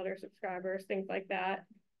 newsletter subscribers, things like that.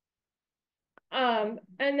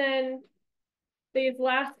 And then these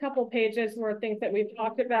last couple pages were things that we've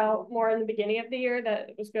talked about more in the beginning of the year that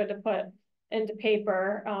it was good to put into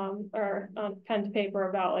paper or pen to paper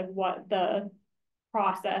about like what the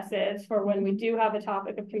process is for when we do have a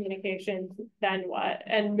topic of communications, then what,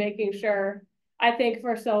 and making sure. I think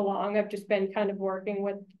for so long I've just been kind of working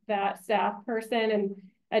with that staff person and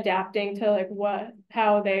adapting to like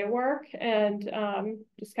how they work, and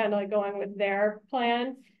just kind of like going with their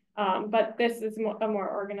plan. But this is a more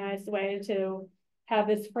organized way to have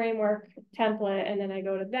this framework template, and then I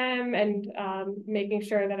go to them and making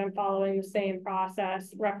sure that I'm following the same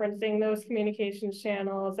process, referencing those communications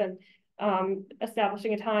channels, and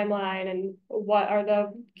establishing a timeline, and what are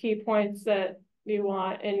the key points that you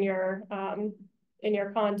want in your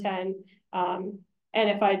content. And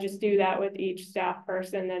if I just do that with each staff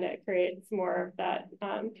person, then it creates more of that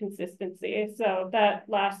consistency. So that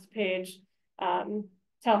last page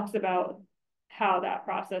talks about how that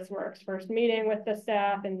process works. First meeting with the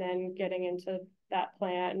staff, and then getting into that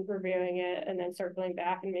plan, reviewing it, and then circling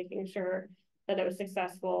back and making sure that it was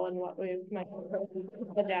successful and what we might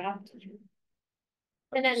adapt.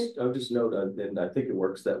 And then I'll just note, and I think it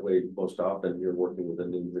works that way most often. You're working with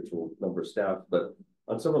an individual number of staff, but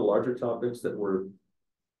on some of the larger topics that we're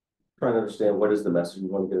trying to understand, what is the message we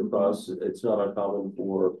want to get across, it's not uncommon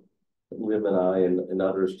for Liv and I and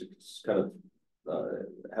others to just kind of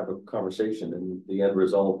have a conversation, and the end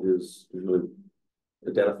result is really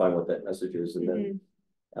identifying what that message is, and then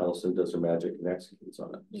Allison does her magic and executes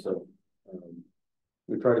on it. So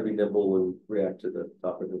we try to be nimble and react to the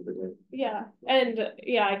topic of the day. Yeah, and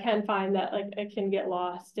yeah, I can find that like I can get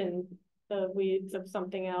lost in the weeds of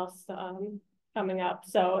something else coming up.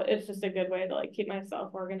 So it's just a good way to like keep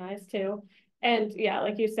myself organized too. And yeah,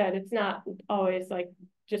 like you said, it's not always like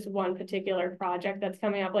just one particular project that's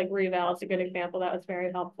coming up. Like Reval is a good example that was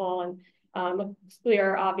very helpful, and a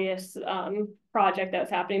clear, obvious project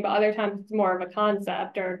that's happening. But other times it's more of a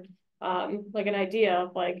concept or like an idea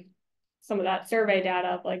of like some of that survey data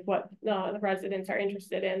of like what the residents are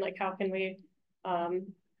interested in. Like how can we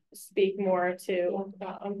speak more to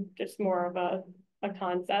just more of a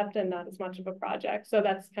concept and not as much of a project. So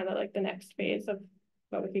that's kind of like the next phase of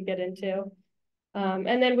what we could get into.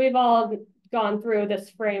 And then we've all gone through this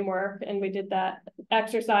framework, and we did that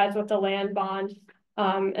exercise with the land bond.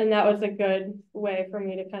 And that was a good way for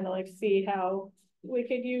me to kind of like see how we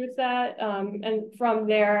could use that. And from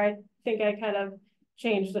there, I think I kind of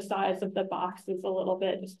change the size of the boxes a little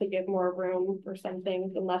bit just to give more room for some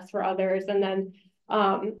things and less for others. And then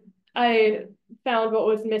I found what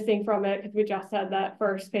was missing from it, because we just had that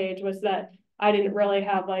first page, was that I didn't really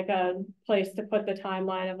have like a place to put the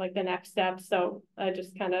timeline of like the next steps. So I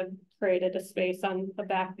just kind of created a space on the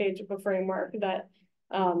back page of a framework that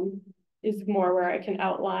is more where I can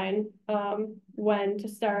outline when to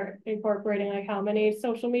start incorporating, like how many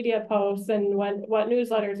social media posts and what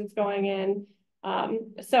newsletters it's going in.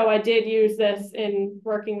 So I did use this in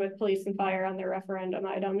working with police and fire on their referendum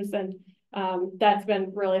items, and that's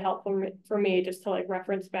been really helpful for me just to like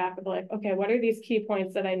reference back with like, okay, what are these key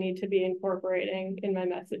points that I need to be incorporating in my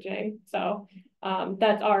messaging? So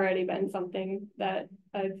that's already been something that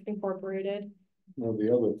I've incorporated. Now,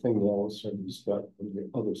 the other thing, Allison, is that on the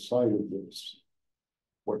other side of this,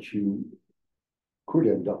 what you could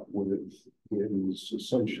end up with is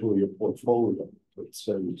essentially a portfolio that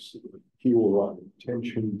says, here are our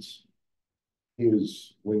intentions,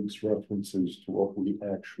 here's links, references to what we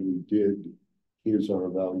actually did, here's our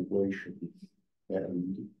evaluation.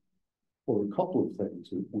 And for a couple of things,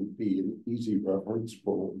 it would be an easy reference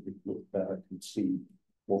for when we look back and see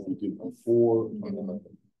what we did before.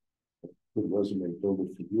 The resume builder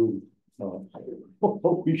for you.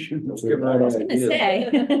 We should know. I was gonna say.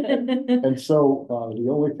 And so the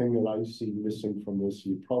only thing that I see missing from this,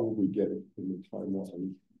 you probably get it in the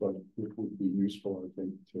timeline, but it would be useful, I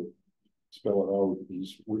think, to spell it out.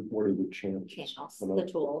 Is what are the channels? The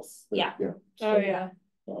tools. Yeah. Yeah. Oh yeah.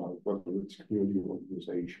 Whether it's community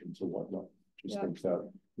organizations or whatnot, just Yeah. think that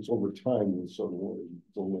because over time we'll sort of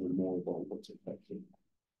learn more about what's effective.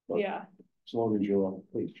 But Yeah. as long as you're on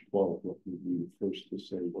page 12, let me be the first to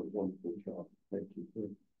say what a wonderful job. Thank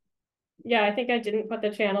you. Yeah, I think I didn't put the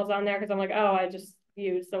channels on there because I'm like, oh, I just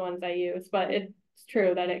use the ones I use, but it's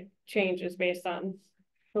true that it changes based on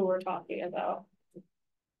who we're talking about.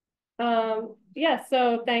 Yeah,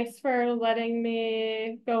 so thanks for letting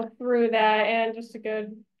me go through that, and just a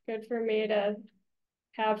good for me to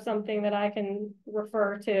have something that I can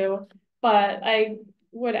refer to. But I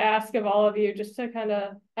would ask of all of you just to kind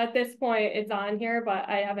of, at this point it's on here, but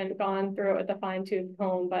I haven't gone through it with a fine-tooth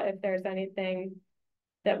comb, but if there's anything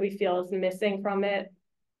that we feel is missing from it,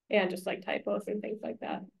 and just like typos and things like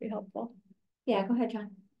that, would be helpful. Yeah, go ahead,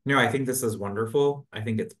 John. No, I think this is wonderful. I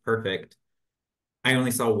think it's perfect. I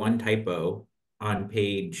only saw one typo on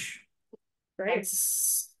page Great.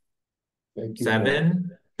 Thank you.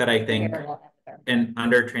 7 that I think, and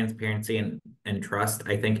under transparency and trust,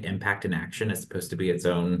 I think impact and action is supposed to be its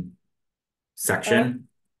own section.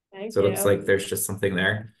 Thank So you. it looks like there's just something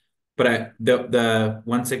there. But the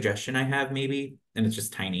one suggestion I have maybe, and it's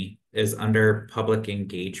just tiny, is under public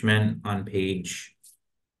engagement on page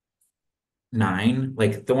 9.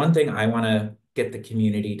 Like the one thing I want to get the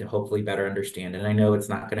community to hopefully better understand, and I know it's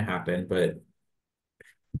not going to happen, but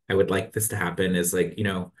I would like this to happen, is like, you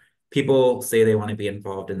know, people say they want to be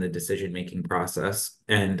involved in the decision-making process.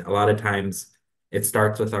 And a lot of times it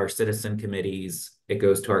starts with our citizen committees, it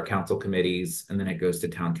goes to our council committees, and then it goes to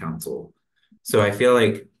town council. So I feel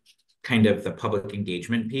like kind of the public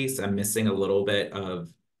engagement piece, I'm missing a little bit of,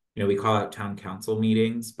 you know, we call it town council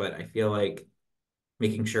meetings, but I feel like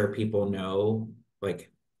making sure people know,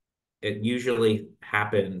 like, it usually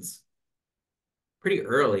happens pretty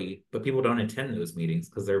early, but people don't attend those meetings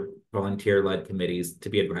because they're volunteer-led committees to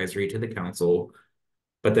be advisory to the council.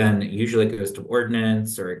 But then usually it goes to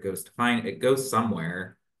ordinance, or it goes to it goes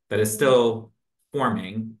somewhere that is still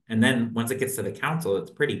forming. And then once it gets to the council,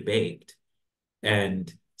 it's pretty baked.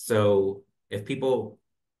 And so if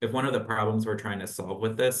one of the problems we're trying to solve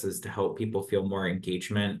with this is to help people feel more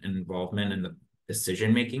engagement and involvement in the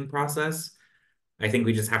decision-making process, I think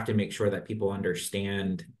we just have to make sure that people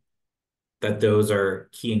understand that those are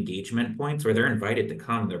key engagement points where they're invited to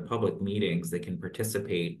come, they're public meetings, they can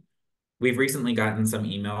participate. We've recently gotten some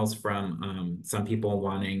emails from some people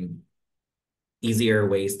wanting easier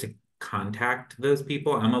ways to contact those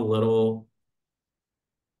people. I'm a little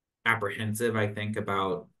apprehensive, I think,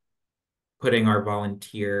 about putting our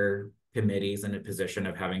volunteer committees in a position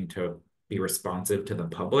of having to be responsive to the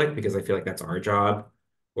public, because I feel like that's our job,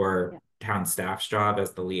 or town staff's job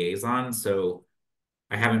as the liaison. So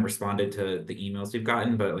I haven't responded to the emails we've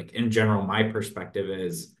gotten, but like in general, my perspective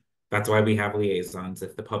is that's why we have liaisons.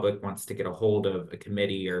 If the public wants to get a hold of a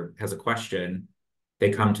committee or has a question,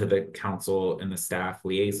 they come to the council and the staff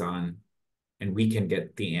liaison and we can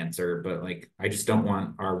get the answer. But like, I just don't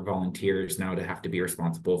want our volunteers now to have to be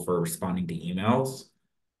responsible for responding to emails,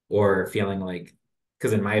 or feeling like,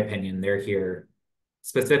 because in my opinion, they're here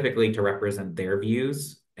specifically to represent their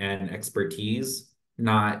views and expertise,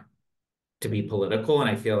 not to be political, and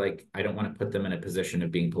I feel like I don't want to put them in a position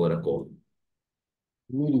of being political.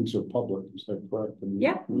 Meetings are public, is that correct? And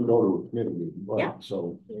Yeah. You go to a committee meeting, right? Yeah.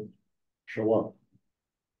 So show up.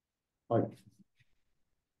 Like,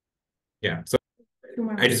 Yeah, so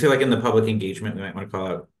I just feel like in the public engagement, we might want to call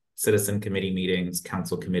out citizen committee meetings,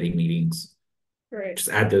 council committee meetings. Right. Just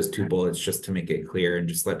add those 2 bullets just to make it clear and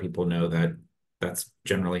just let people know that that's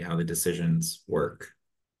generally how the decisions work.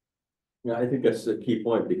 Yeah, I think that's the key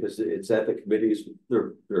point because it's at the committees,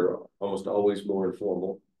 they're almost always more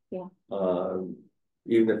informal. Yeah.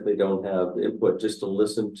 Even if they don't have input, just to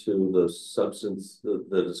listen to the substance,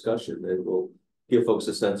 the discussion, it will give folks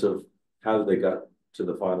a sense of how they got to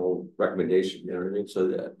the final recommendation, you know what I mean?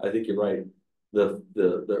 So I think you're right. The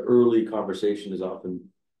early conversation is often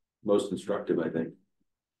most instructive, I think.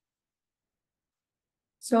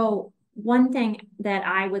 So one thing that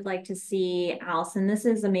I would like to see, Allison, this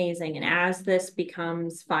is amazing. And as this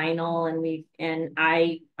becomes final and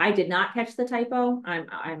I did not catch the typo.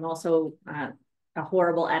 I'm also a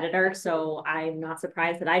horrible editor, so I'm not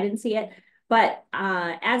surprised that I didn't see it. But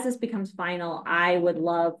as this becomes final, I would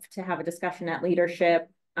love to have a discussion at leadership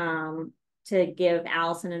to give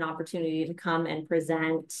Allison an opportunity to come and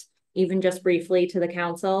present, even just briefly, to the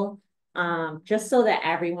council. Just so that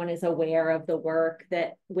everyone is aware of the work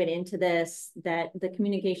that went into this, that the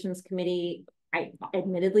communications committee, I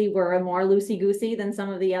admittedly were more loosey-goosey than some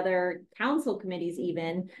of the other council committees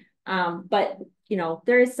even. But you know,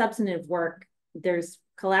 there is substantive work, there's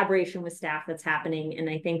collaboration with staff that's happening. And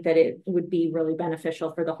I think that it would be really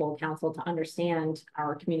beneficial for the whole council to understand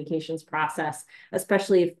our communications process,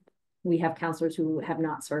 especially if we have counselors who have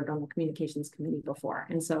not served on the communications committee before.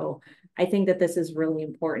 And so I think that this is really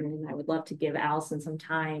important, and I would love to give Allison some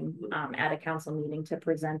time at a council meeting to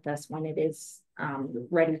present this when it is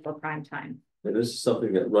ready for prime time. And this is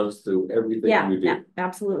something that runs through everything you do. Yeah,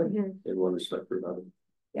 absolutely. In one respect or another.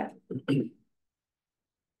 Yeah.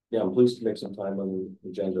 Yeah, I'm pleased to make some time on the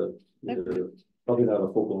agenda. Probably not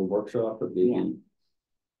a full-blown workshop, but maybe Yeah.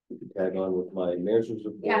 we can tag on with my manager's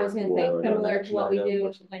report. Yeah, I was gonna say or an similar to action what we item.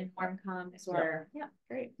 do when Norm comes or, yeah,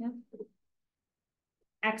 great, yeah.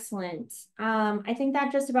 Excellent. I think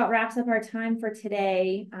that just about wraps up our time for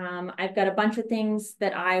today. I've got a bunch of things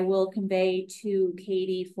that I will convey to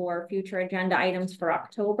Katie for future agenda items for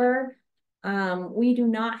October. We do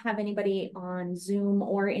not have anybody on Zoom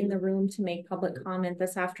or in the room to make public comment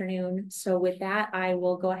this afternoon. So with that, I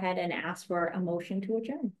will go ahead and ask for a motion to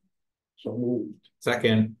adjourn. so moved.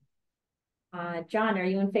 Second, John, are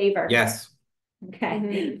you in favor? yes.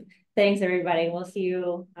 Okay. Thanks, everybody. We'll see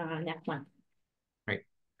you next month.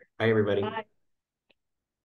 Bye, everybody. Bye.